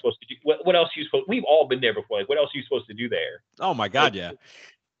else are you sure. supposed to do? What else are you supposed? We've all been there before. Like, what else are you supposed to do there? Oh my Like, God, yeah.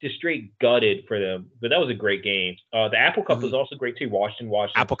 just straight gutted for them. But that was a great game. The Apple Cup was Mhm. also great too. Washington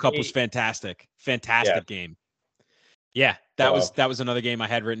Apple Cup was State. fantastic. Yeah. Fantastic game. Yeah, Uh, that was another game I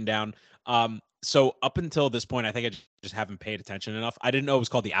had written down. So up until this point, I think I just haven't paid attention enough. I didn't know it was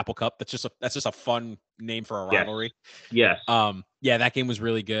called the Apple Cup. That's just a fun name for a yes. rivalry. Yes. Yeah, that game was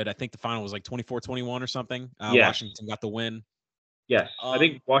really good. I think the final was like 24-21 or something. Yes. Washington got the win. Yes, I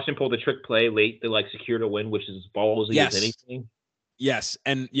think Um, Washington pulled a trick play late to like secure the win, which is as ballsy as yes, anything. yes,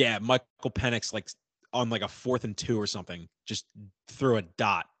 and yeah, Michael Penix like on like a 4th and 2 or something, just threw a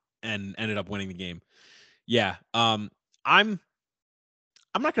dot and ended up winning the game. Yeah, I'm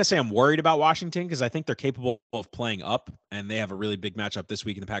I'm not going to say I'm worried about Washington because I think they're capable of playing up, and they have a really big matchup this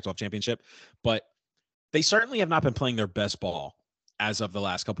week in the Pac-12 championship. But they certainly have not been playing their best ball as of the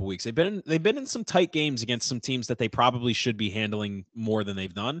last couple of weeks. They've been in some tight games against some teams that they probably should be handling more than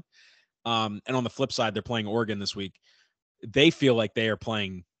they've done. And on the flip side, they're playing Oregon this week. They feel like they are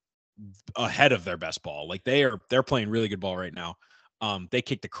playing ahead of their best ball. Like they're playing really good ball right now. They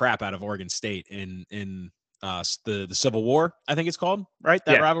kicked the crap out of Oregon State in the Civil War, I think it's called, right?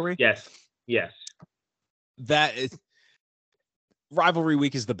 That Yes, rivalry. yes, yes. That is, rivalry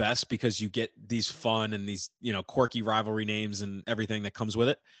week is the best because you get these fun and these quirky rivalry names and everything that comes with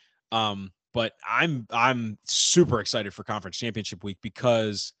it. But I'm super excited for conference championship week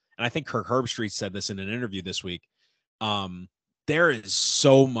because, and I think Kirk Herbstreit said this in an interview this week. There is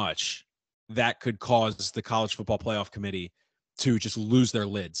so much that could cause the college football playoff committee to just lose their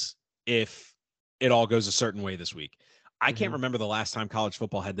lids if it all goes a certain way this week. I can't remember the last time college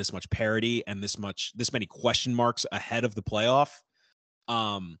football had this much parity and this many question marks ahead of the playoff.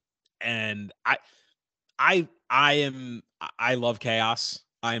 And I love chaos.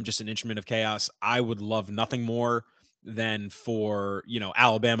 I am just an instrument of chaos. I would love nothing more than for,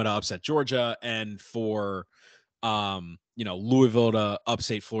 Alabama to upset Georgia and for Louisville to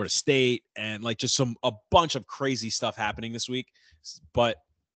upset Florida State and like just a bunch of crazy stuff happening this week. But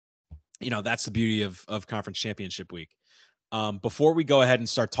that's the beauty of conference championship week. Before we go ahead and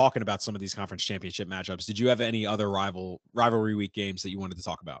start talking about some of these conference championship matchups, did you have any other rivalry week games that you wanted to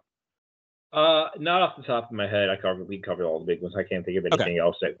talk about? Not off the top of my head. We covered all the big ones. I can't think of Okay. anything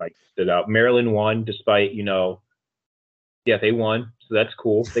else that like stood out. Maryland won despite, yeah, they won. So that's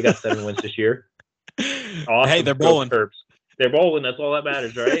cool. They got 7 wins this year. Awesome. Hey, they're bowling. They're bowling. That's all that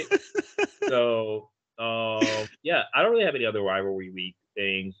matters, right? So, yeah, I don't really have any other rivalry week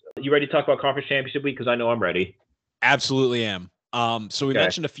things. You ready to talk about conference championship week? Because I know I'm ready. Absolutely am. So we Okay.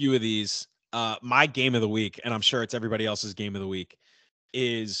 mentioned a few of these. My game of the week, and I'm sure it's everybody else's game of the week,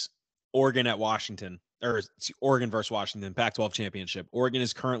 is Oregon at Washington, or Oregon versus Washington, Pac-12 championship. Oregon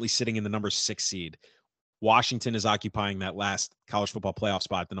is currently sitting in the number 6 seed. Washington is occupying that last college football playoff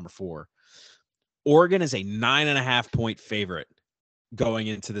spot at the number 4. Oregon is a 9.5-point favorite going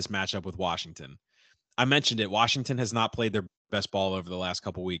into this matchup with Washington. I mentioned it. Washington has not played their best ball over the last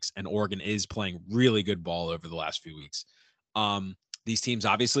couple weeks, and Oregon is playing really good ball over the last few weeks. These teams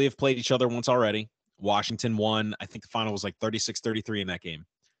obviously have played each other once already. Washington won. I think the final was like 36-33 in that game.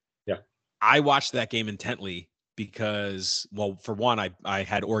 Yeah. I watched that game intently because, well, for one, I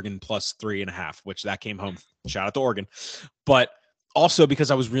had Oregon plus 3.5, which that came home. Shout out to Oregon. But also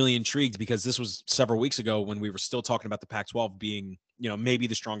because I was really intrigued because this was several weeks ago when we were still talking about the Pac-12 being, maybe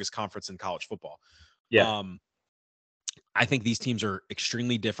the strongest conference in college football. Yeah. I think these teams are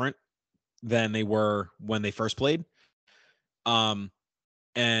extremely different than they were when they first played.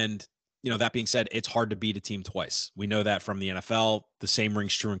 And that being said, it's hard to beat a team twice. We know that from the NFL. The same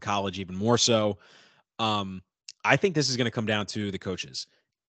rings true in college, even more so. I think this is going to come down to the coaches.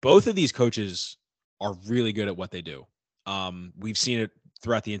 Both of these coaches are really good at what they do. We've seen it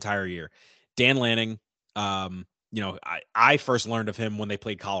throughout the entire year. Dan Lanning, I first learned of him when they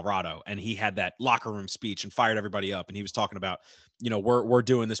played Colorado, and he had that locker room speech and fired everybody up. And he was talking about, we're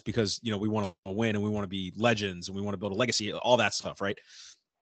doing this because, we want to win and we want to be legends and we want to build a legacy, all that stuff, right?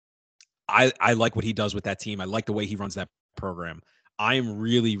 I like what he does with that team. I like the way he runs that program. I am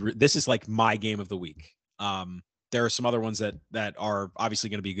really, this is like my game of the week. There are some other ones that are obviously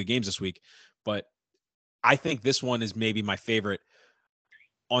going to be good games this week, but I think this one is maybe my favorite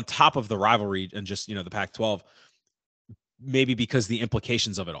on top of the rivalry and just, the Pac-12, maybe because the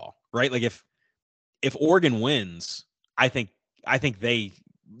implications of it all, right? Like if Oregon wins, I think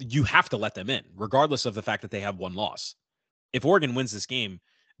you have to let them in regardless of the fact that they have one loss. If Oregon wins this game,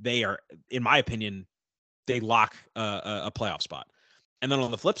 they are, in my opinion, they lock a playoff spot. And then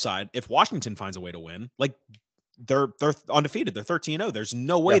on the flip side, if Washington finds a way to win, like they're undefeated, they're 13-0. There's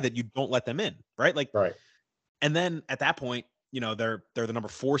no way that you don't let them in, right? Like, right. And then at that point, they're the number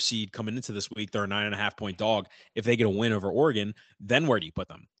 4 seed coming into this week. They're a 9.5-point dog. If they get a win over Oregon, then where do you put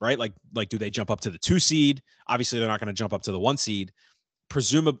them, right? Like do they jump up to the 2 seed? Obviously, they're not going to jump up to the 1 seed.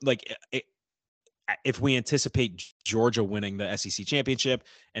 Presumably, if we anticipate Georgia winning the SEC championship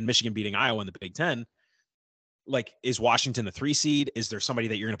and Michigan beating Iowa in the Big Ten, like, is Washington the 3 seed? Is there somebody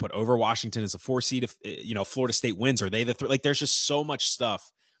that you're going to put over Washington as a 4 seed? If, Florida State wins, are they the 3? Like, there's just so much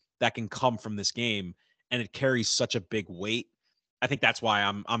stuff that can come from this game, and it carries such a big weight. I think that's why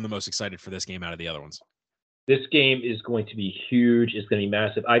I'm the most excited for this game out of the other ones. This game is going to be huge. It's going to be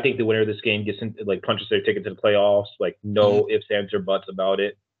massive. I think the winner of this game gets in, punches their ticket to the playoffs. Like, no ifs, ands, or buts about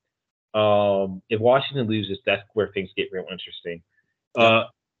it. If Washington loses, that's where things get real interesting. Yep.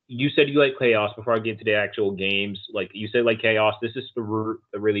 You said you like chaos. Before I get into the actual games, like you said, like chaos. This is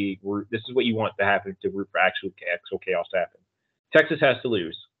this is what you want to happen, to root for actual chaos to happen. Texas has to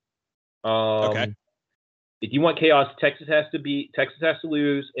lose. Okay. If you want chaos, Texas has to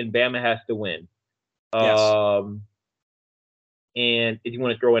lose, and Bama has to win. Yes. And if you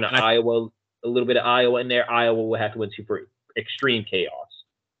want to throw in Iowa, a little bit of Iowa in there, Iowa will have to win too for extreme chaos.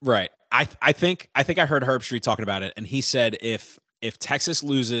 Right. I think I heard Herb Street talking about it, and he said if Texas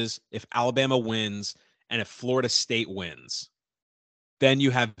loses, if Alabama wins, and if Florida State wins, then you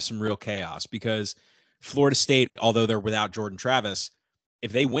have some real chaos, because Florida State, although they're without Jordan Travis,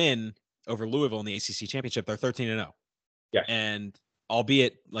 if they win over Louisville in the ACC championship, they're 13-0. Yeah. And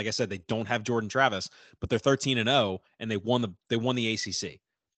albeit, like I said, they don't have Jordan Travis, but they're 13-0 and they won the ACC. Right.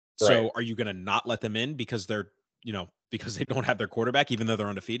 So are you going to not let them in because they're, because they don't have their quarterback, even though they're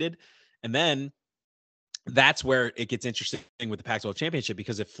undefeated? And then that's where it gets interesting with the Pac-12 championship,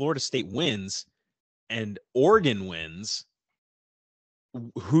 because if Florida State wins and Oregon wins,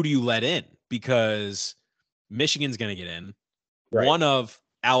 who do you let in? Because Michigan's going to get in. Right. One of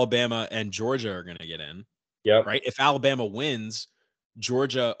Alabama and Georgia are going to get in. Yep. Right. If Alabama wins,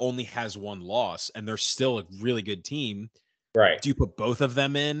 Georgia only has one loss and they're still a really good team. Right. Do you put both of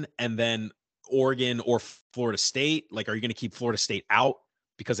them in, and then Oregon or Florida State? Like, are you going to keep Florida State out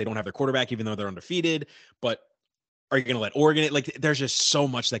because they don't have their quarterback, even though they're undefeated? But are you going to let Oregon? Like, there's just so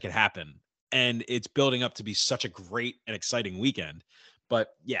much that could happen, and it's building up to be such a great and exciting weekend.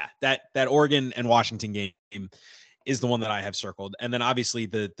 But yeah, that Oregon and Washington game is the one that I have circled. And then obviously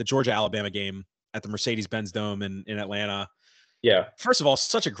the Georgia-Alabama game at the Mercedes-Benz Dome in Atlanta. Yeah. First of all,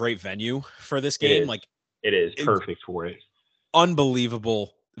 such a great venue for this game. It is perfect for it.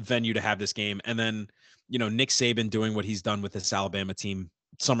 Unbelievable venue to have this game. And then, Nick Saban doing what he's done with this Alabama team.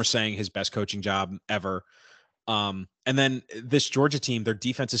 Some are saying his best coaching job ever. And then this Georgia team, their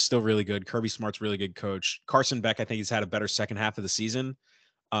defense is still really good. Kirby Smart's really good coach. Carson Beck, I think, has had a better second half of the season.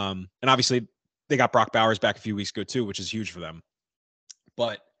 And obviously they got Brock Bowers back a few weeks ago too, which is huge for them.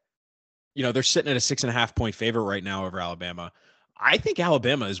 But, they're sitting at a 6.5-point favorite right now over Alabama. I think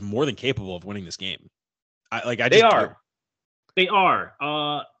Alabama is more than capable of winning this game. They are.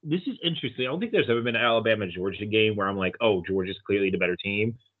 This is interesting. I don't think there's ever been an Alabama-Georgia game where I'm like, oh, Georgia's clearly the better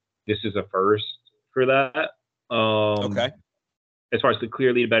team. This is a first for that. Okay. As far as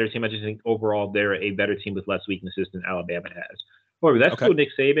clearly the better team, I just think overall they're a better team with less weaknesses than Alabama has. However, that's still Nick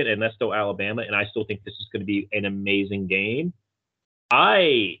Saban, and that's still Alabama, and I still think this is going to be an amazing game.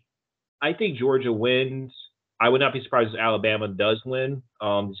 I think Georgia wins. I would not be surprised if Alabama does win,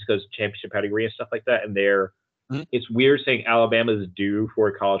 just because championship pedigree and stuff like that. And it's weird saying Alabama is due for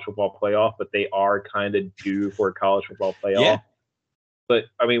a college football playoff, but they are kind of due for a college football playoff. Yeah. But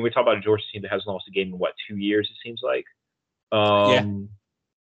I mean, we're talking about a Georgia team that hasn't lost a game in 2 years, it seems like.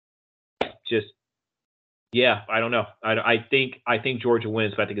 just, yeah, I don't know. I think Georgia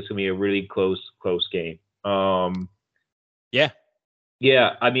wins, but I think it's going to be a really close game. Yeah.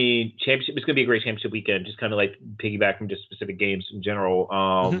 Yeah, I mean, championship. It's going to be a great championship weekend. Just kind of like piggyback from just specific games in general.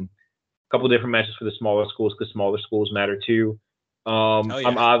 Couple of different matches for the smaller schools because smaller schools matter too.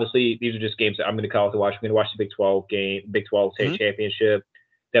 I'm obviously, these are just games that I'm going to call to watch. I'm going to watch the Big 12 game, Big 12 championship.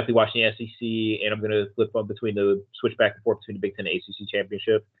 Definitely watching the SEC, and I'm going to switch back and forth between the Big 10 and ACC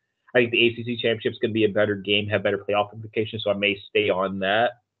championship. I think the ACC championship is going to be a better game, have better playoff implications, so I may stay on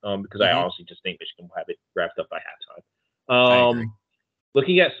that because I honestly just think Michigan will have it wrapped up by halftime. I agree.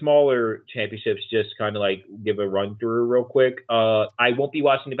 Looking at smaller championships, just kind of like give a run through real quick. I won't be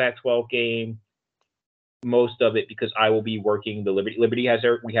watching the Pac-12 game, most of it, because I will be working the Liberty.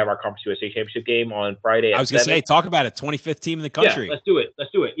 We have our Conference USA championship game on Friday. I was going to say, talk about it. 25th team in the country. Yeah, let's do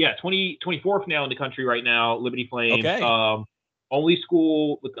it. Yeah, 24th now in the country right now. Liberty Flames. Okay. Only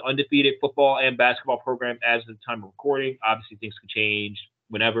school with the undefeated football and basketball program as of the time of recording. Obviously, things could change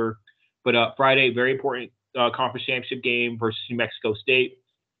whenever. But Friday, very important conference championship game versus New Mexico State.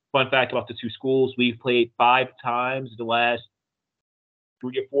 Fun fact about the two schools: we've played 5 times the last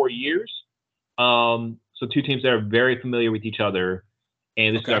 3 or 4 years. So two teams that are very familiar with each other,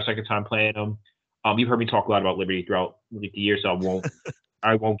 and this is our second time playing them. You've heard me talk a lot about Liberty throughout the year, so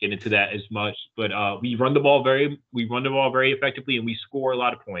I won't get into that as much. But we run the ball very effectively, and we score a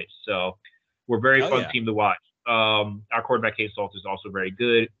lot of points. So we're a very fun team to watch. Our quarterback Case Salt is also very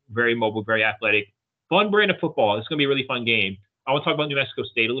good, very mobile, very athletic, fun brand of football. It's going to be a really fun game. I want to talk about New Mexico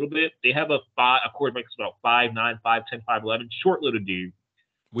State a little bit. They have a quarterback that's about 5'9", 5'10", 5'11", short little dude.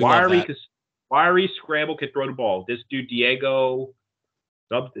 Wiry, scramble, can throw the ball. This dude Diego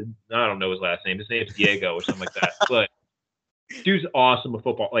something, I don't know his last name. His name's Diego or something like that. But dude's awesome with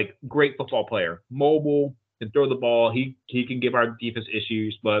football, like great football player, mobile, can throw the ball. He can give our defense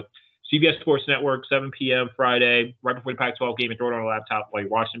issues. But CBS Sports Network, 7 p.m. Friday, right before the Pac-12 game, and throw it on a laptop while you're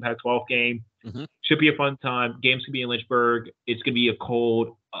watching the Pac-12 game. Should be a fun time. Games could be in Lynchburg. It's gonna be a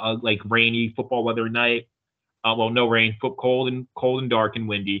cold, rainy football weather night. No rain, cold and dark and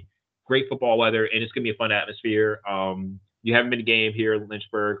windy. Great football weather, and it's gonna be a fun atmosphere. You haven't been to a game here in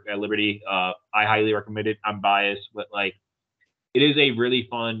Lynchburg at Liberty. I highly recommend it. I'm biased, but it is a really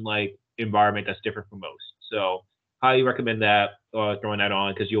fun environment that's different from most. So highly recommend that, throwing that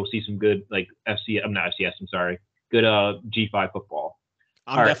on, because you'll see some good good G5 football.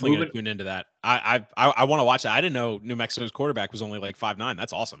 I'm definitely going to tune into that. I want to watch that. I didn't know New Mexico's quarterback was only 5'9".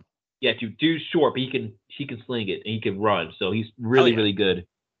 That's awesome. Yeah, dude's short, but he can sling it and he can run. So he's really good.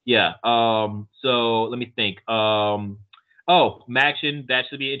 Yeah. So let me think. Maction, that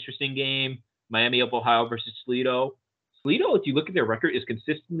should be an interesting game. Miami of Ohio versus Toledo. Toledo, if you look at their record, is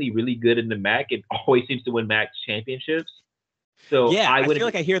consistently really good in the MAC. It always seems to win MAC championships. So yeah, I feel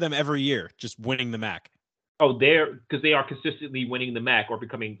like I hear them every year just winning the MAC. Oh, because they are consistently winning the MAC or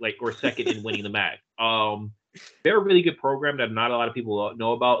becoming or second in winning the MAC. They're a really good program that not a lot of people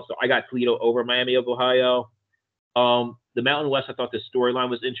know about. So I got Toledo over Miami of Ohio. The Mountain West, I thought the storyline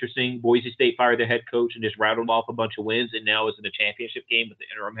was interesting. Boise State fired their head coach and just rattled off a bunch of wins, and now is in a championship game with the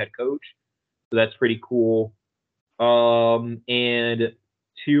interim head coach. So that's pretty cool. And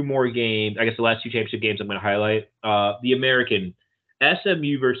 2 more games. I guess the last 2 championship games I'm going to highlight. The American,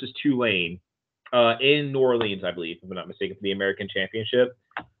 SMU versus Tulane in New Orleans, I believe, if I'm not mistaken, for the American Championship.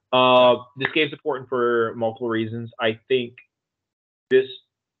 This game's important for multiple reasons. I think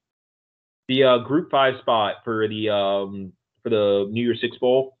the Group 5 spot for the New Year's Six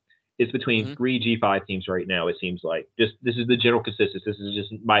Bowl is between 3 G5 teams right now. It seems like this is the general consistency. This is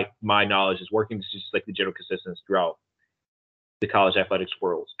just my knowledge is working. This is just the general consistency throughout the college athletics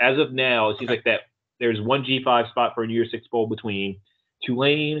world. As of now, it seems like that there's 1 G5 spot for a New Year's Six Bowl between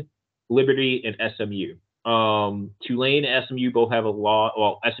Tulane, Liberty, and SMU. Tulane and SMU both have a loss.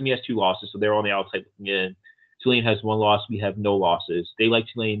 Well, SMU has 2 losses, so they're on the outside looking in. Tulane has 1 loss. We have no losses. They like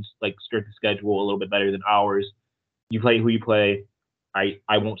Tulane's strength of schedule a little bit better than ours. You play who you play. I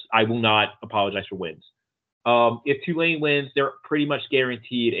will not apologize for wins. If Tulane wins, they're pretty much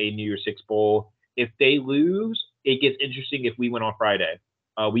guaranteed a New Year's Six Bowl. If they lose, it gets interesting if we win on Friday.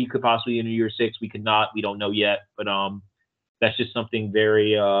 We could possibly in New Year's Six. We could not. We don't know yet. But that's just something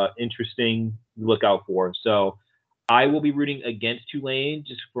very interesting to look out for. So I will be rooting against Tulane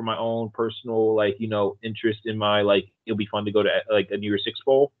just for my own personal, interest in my, it'll be fun to go to a New Year's Six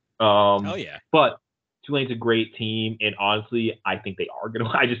Bowl. Hell yeah. But Tulane's a great team. And honestly, I just think they are going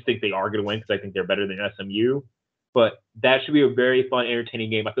to win because I think they're better than SMU. But that should be a very fun,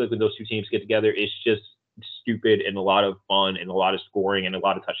 entertaining game. I feel like when those 2 teams get together, it's just stupid and a lot of fun and a lot of scoring and a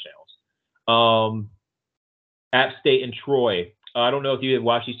lot of touchdowns. App State and Troy. I don't know if you had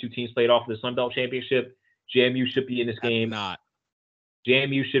watched these two teams played off of the Sun Belt Championship. JMU should be in this Have game. not.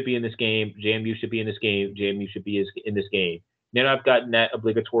 JMU should be in this game. JMU should be in this game. JMU should be in this game. Then I've gotten that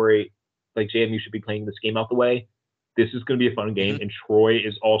obligatory, like JMU should be playing this game out the way. This is going to be a fun game. Mm-hmm. And Troy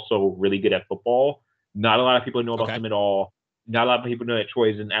is also really good at football. Not a lot of people know about them at all. Not a lot of people know that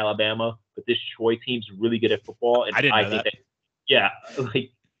Troy is in Alabama, but this Troy team's really good at football. And I didn't know think that. Yeah,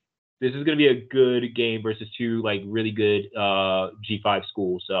 like this is going to be a good game versus two like really good G5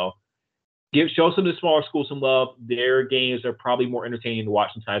 schools. So show some of the smaller schools some love. Their games are probably more entertaining to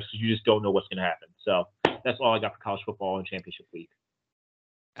watch sometimes because you just don't know what's going to happen. So that's all I got for college football and championship week.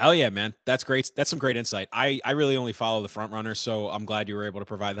 Hell yeah, man. That's great. That's some great insight. I really only follow the front runners, so I'm glad you were able to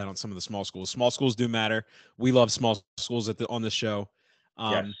provide that on some of the small schools. Small schools do matter. We love small schools on this show.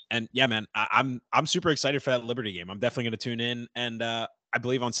 Yes. And yeah, man, I'm super excited for that Liberty game. I'm definitely going to tune in, and I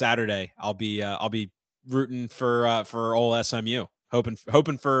believe on Saturday I'll be rooting for old SMU.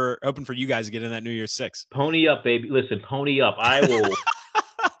 Hoping for you guys to get in that New Year's Six. Pony up, baby. Listen, pony up. I will.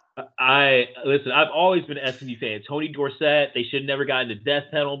 Listen. I've always been an SMU fan. Tony Dorsett. They should have never gotten the death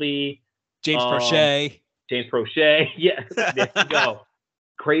penalty. James Prochet. Yeah, there you go.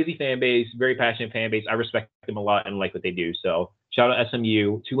 Crazy fan base, very passionate fan base. I respect them a lot and like what they do. So shout out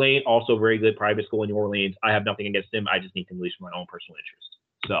SMU. Tulane, also very good private school in New Orleans. I have nothing against them. I just need them to leash for my own personal interest.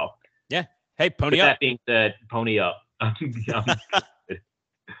 So yeah. Hey, pony up. That being said, pony up.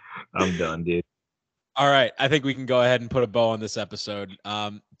 I'm done, dude. All right. I think we can go ahead and put a bow on this episode.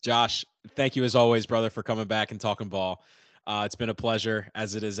 Josh, thank you as always, brother, for coming back and talking ball. It's been a pleasure,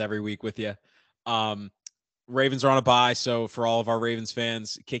 as it is every week with you. Ravens are on a bye, so for all of our Ravens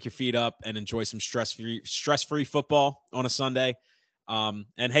fans, kick your feet up and enjoy some stress-free football on a Sunday. And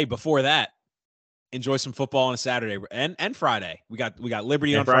hey, before that, enjoy some football on a Saturday and Friday. We got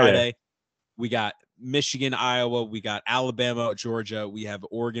Liberty on Friday. We got Michigan, Iowa. We got Alabama, Georgia. We have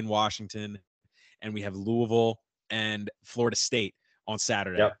Oregon, Washington, and we have Louisville and Florida State on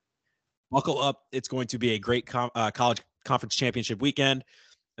Saturday. Yep. Buckle up. It's going to be a great college conference championship weekend.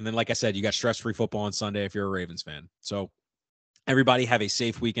 And then, like I said, you got stress-free football on Sunday if you're a Ravens fan. So everybody have a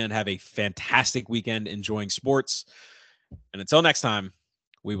safe weekend. Have a fantastic weekend enjoying sports. And until next time,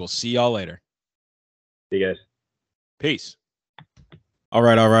 we will see y'all later. See you guys. Peace. All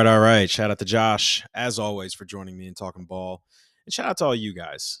right. Shout out to Josh, as always, for joining me and talking ball. And shout out to all you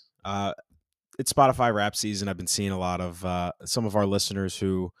guys. It's Spotify rap season. I've been seeing a lot of some of our listeners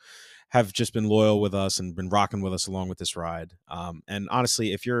who have just been loyal with us and been rocking with us along with this ride. And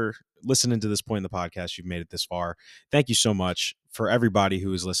honestly, if you're listening to this point in the podcast, you've made it this far. Thank you so much for everybody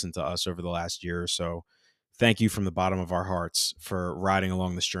who has listened to us over the last year or so. Thank you from the bottom of our hearts for riding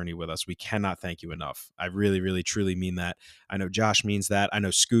along this journey with us. We cannot thank you enough. I really, really, truly mean that. I know Josh means that. I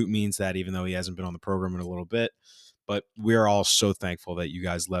know Scoot means that, even though he hasn't been on the program in a little bit. But we're all so thankful that you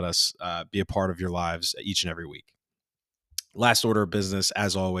guys let us be a part of your lives each and every week. Last order of business,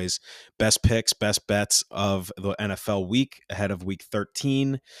 as always, best picks, best bets of the NFL week ahead of week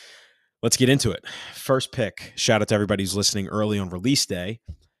 13. Let's get into it. First pick, shout out to everybody who's listening early on release day.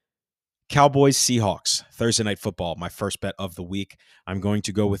 Cowboys, Seahawks, Thursday Night Football, my first bet of the week. I'm going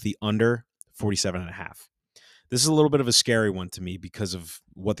to go with the under 47.5. This is a little bit of a scary one to me because of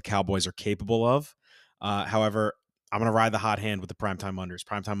what the Cowboys are capable of. However, I'm going to ride the hot hand with the primetime unders.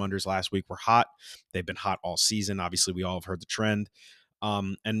 Primetime unders last week were hot. They've been hot all season. Obviously, we all have heard the trend.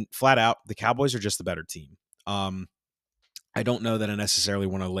 And flat out, the Cowboys are just the better team. I don't know that I necessarily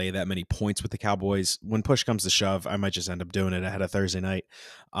want to lay that many points with the Cowboys. When push comes to shove, I might just end up doing it ahead of Thursday night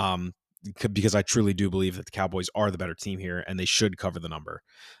because I truly do believe that the Cowboys are the better team here and they should cover the number.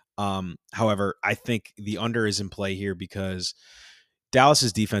 However, I think the under is in play here because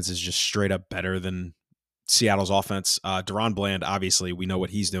Dallas's defense is just straight up better than Seattle's offense. Deron Bland, obviously, we know what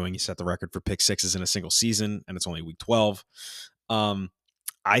he's doing. He set the record for pick sixes in a single season, and it's only week 12.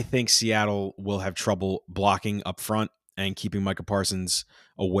 I think Seattle will have trouble blocking up front and keeping Micah Parsons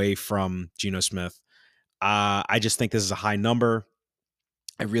away from Geno Smith. I just think this is a high number.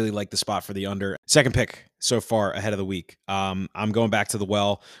 I really like the spot for the under. Second pick so far ahead of the week. I'm going back to the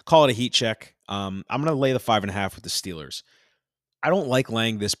well. Call it a heat check. I'm going to lay the 5.5 with the Steelers. I don't like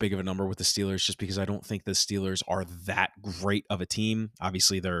laying this big of a number with the Steelers just because I don't think the Steelers are that great of a team.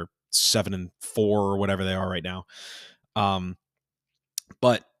 Obviously, they're 7-4 or whatever they are right now.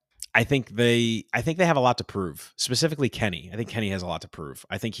 But I think they have a lot to prove. Specifically, Kenny. I think Kenny has a lot to prove.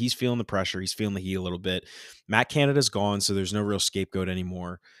 I think he's feeling the pressure. He's feeling the heat a little bit. Matt Canada's gone, so there's no real scapegoat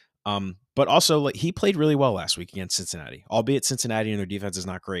anymore. But also, like, he played really well last week against Cincinnati, albeit Cincinnati and their defense is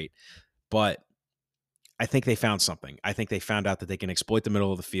not great. But I think they found something. I think they found out that they can exploit the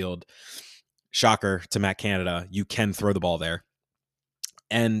middle of the field. Shocker to Matt Canada. You can throw the ball there.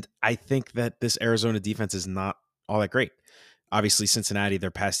 And I think that this Arizona defense is not all that great. Obviously, Cincinnati, their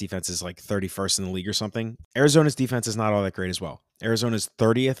pass defense is like 31st in the league or something. Arizona's defense is not all that great as well. Arizona's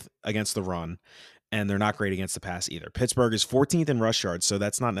 30th against the run, and they're not great against the pass either. Pittsburgh is 14th in rush yards, so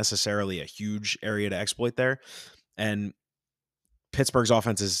that's not necessarily a huge area to exploit there. And Pittsburgh's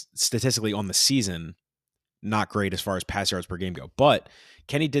offense is statistically on the season not great as far as pass yards per game go. But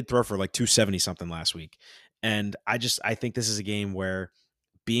Kenny did throw for like 270 something last week. And I think this is a game where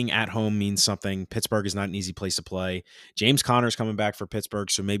being at home means something. Pittsburgh is not an easy place to play. James Conner's coming back for Pittsburgh,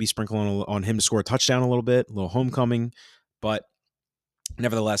 so maybe sprinkling on him to score a touchdown a little bit, a little homecoming. But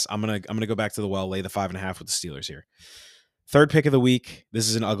nevertheless, I'm gonna go back to the well, lay the 5.5 with the Steelers here. Third pick of the week. This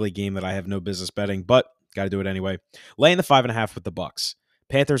is an ugly game that I have no business betting, but got to do it anyway. Laying the 5.5 with the Bucs.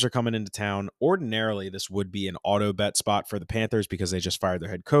 Panthers are coming into town. Ordinarily, this would be an auto bet spot for the Panthers because they just fired their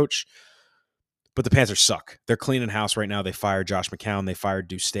head coach. But the Panthers suck. They're cleaning house right now. They fired Josh McCown. They fired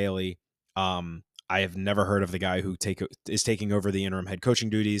Deuce Staley. I have never heard of the guy who is taking over the interim head coaching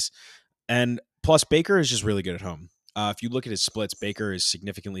duties. And plus, Baker is just really good at home. If you look at his splits, Baker is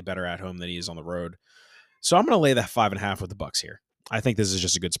significantly better at home than he is on the road. So I'm going to lay that 5.5 with the Bucs here. I think this is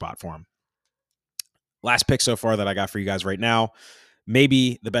just a good spot for him. Last pick so far that I got for you guys right now,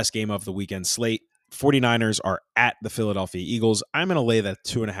 maybe the best game of the weekend slate. 49ers are at the Philadelphia Eagles. I'm going to lay that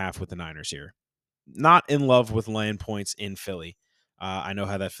 2.5 with the Niners here. Not in love with laying points in Philly. I know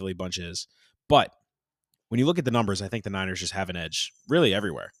how that Philly bunch is. But when you look at the numbers, I think the Niners just have an edge really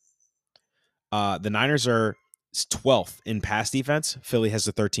everywhere. The Niners are 12th in pass defense. Philly has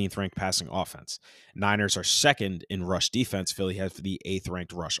the 13th ranked passing offense. Niners are second in rush defense. Philly has the 8th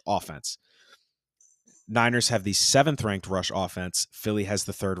ranked rush offense. Niners have the 7th ranked rush offense. Philly has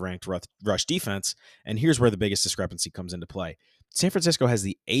the 3rd ranked rush defense. And here's where the biggest discrepancy comes into play. San Francisco has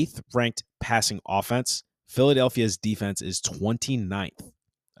the 8th ranked passing offense. Philadelphia's defense is 29th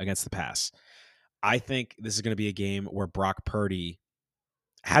against the pass. I think this is going to be a game where Brock Purdy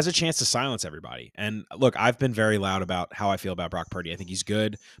has a chance to silence everybody. And look, I've been very loud about how I feel about Brock Purdy. I think he's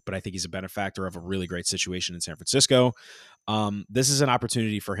good, but I think he's a benefactor of a really great situation in San Francisco. This is an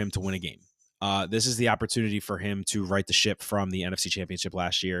opportunity for him to win a game. This is the opportunity for him to right the ship from the NFC Championship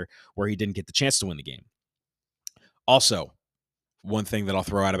last year where he didn't get the chance to win the game. Also, one thing that I'll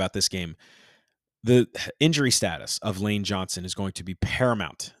throw out about this game, the injury status of Lane Johnson is going to be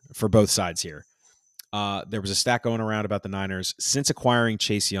paramount for both sides here. There was a stat going around about the Niners. Since acquiring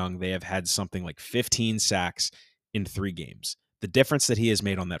Chase Young, they have had something like 15 sacks in 3 games. The difference that he has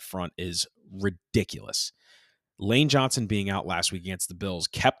made on that front is ridiculous. Lane Johnson being out last week against the Bills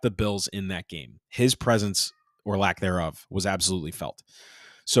kept the Bills in that game. His presence, or lack thereof, was absolutely felt.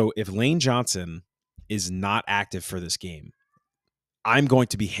 So if Lane Johnson is not active for this game, I'm going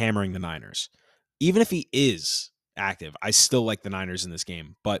to be hammering the Niners. Even if he is active, I still like the Niners in this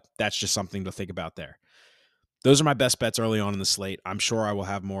game, but that's just something to think about there. Those are my best bets early on in the slate. I'm sure I will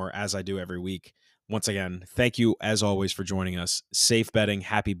have more as I do every week. Once again, thank you as always for joining us. Safe betting,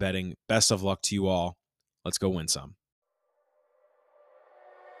 happy betting. Best of luck to you all. Let's go win some.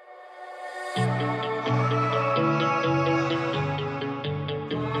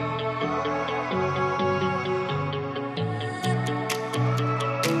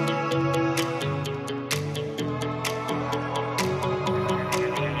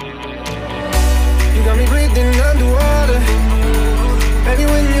 Underwater, baby,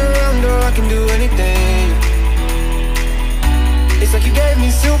 when you're under, I can do anything. It's like you gave me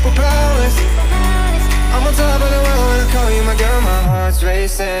superpowers. I'm on top of the world and I call you my girl, my heart's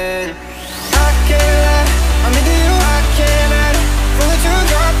racing. I can't lie, I'm into you, I can't hide. From the truth,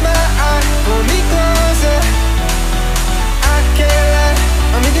 drop my eye, pull me closer. I can't lie,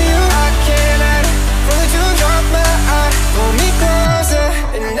 I'm into you, I can't hide. From the truth, drop my eye, pull me closer.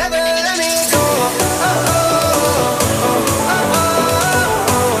 And never let me go.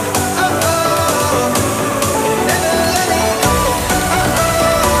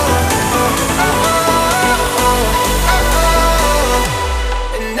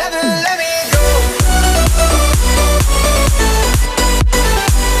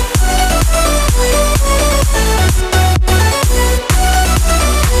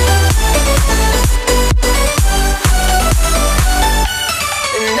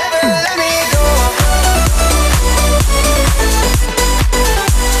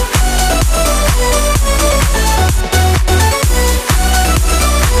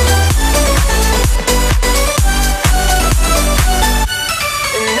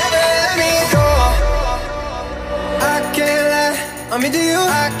 I'm into you,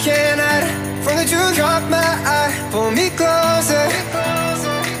 I can't hide. From the truth, drop my eye, pull me closer.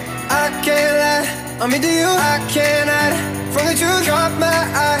 I can't lie, I'm into you, I can't hide from the truth. Drop my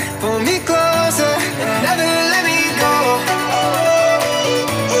eye, pull me closer, and never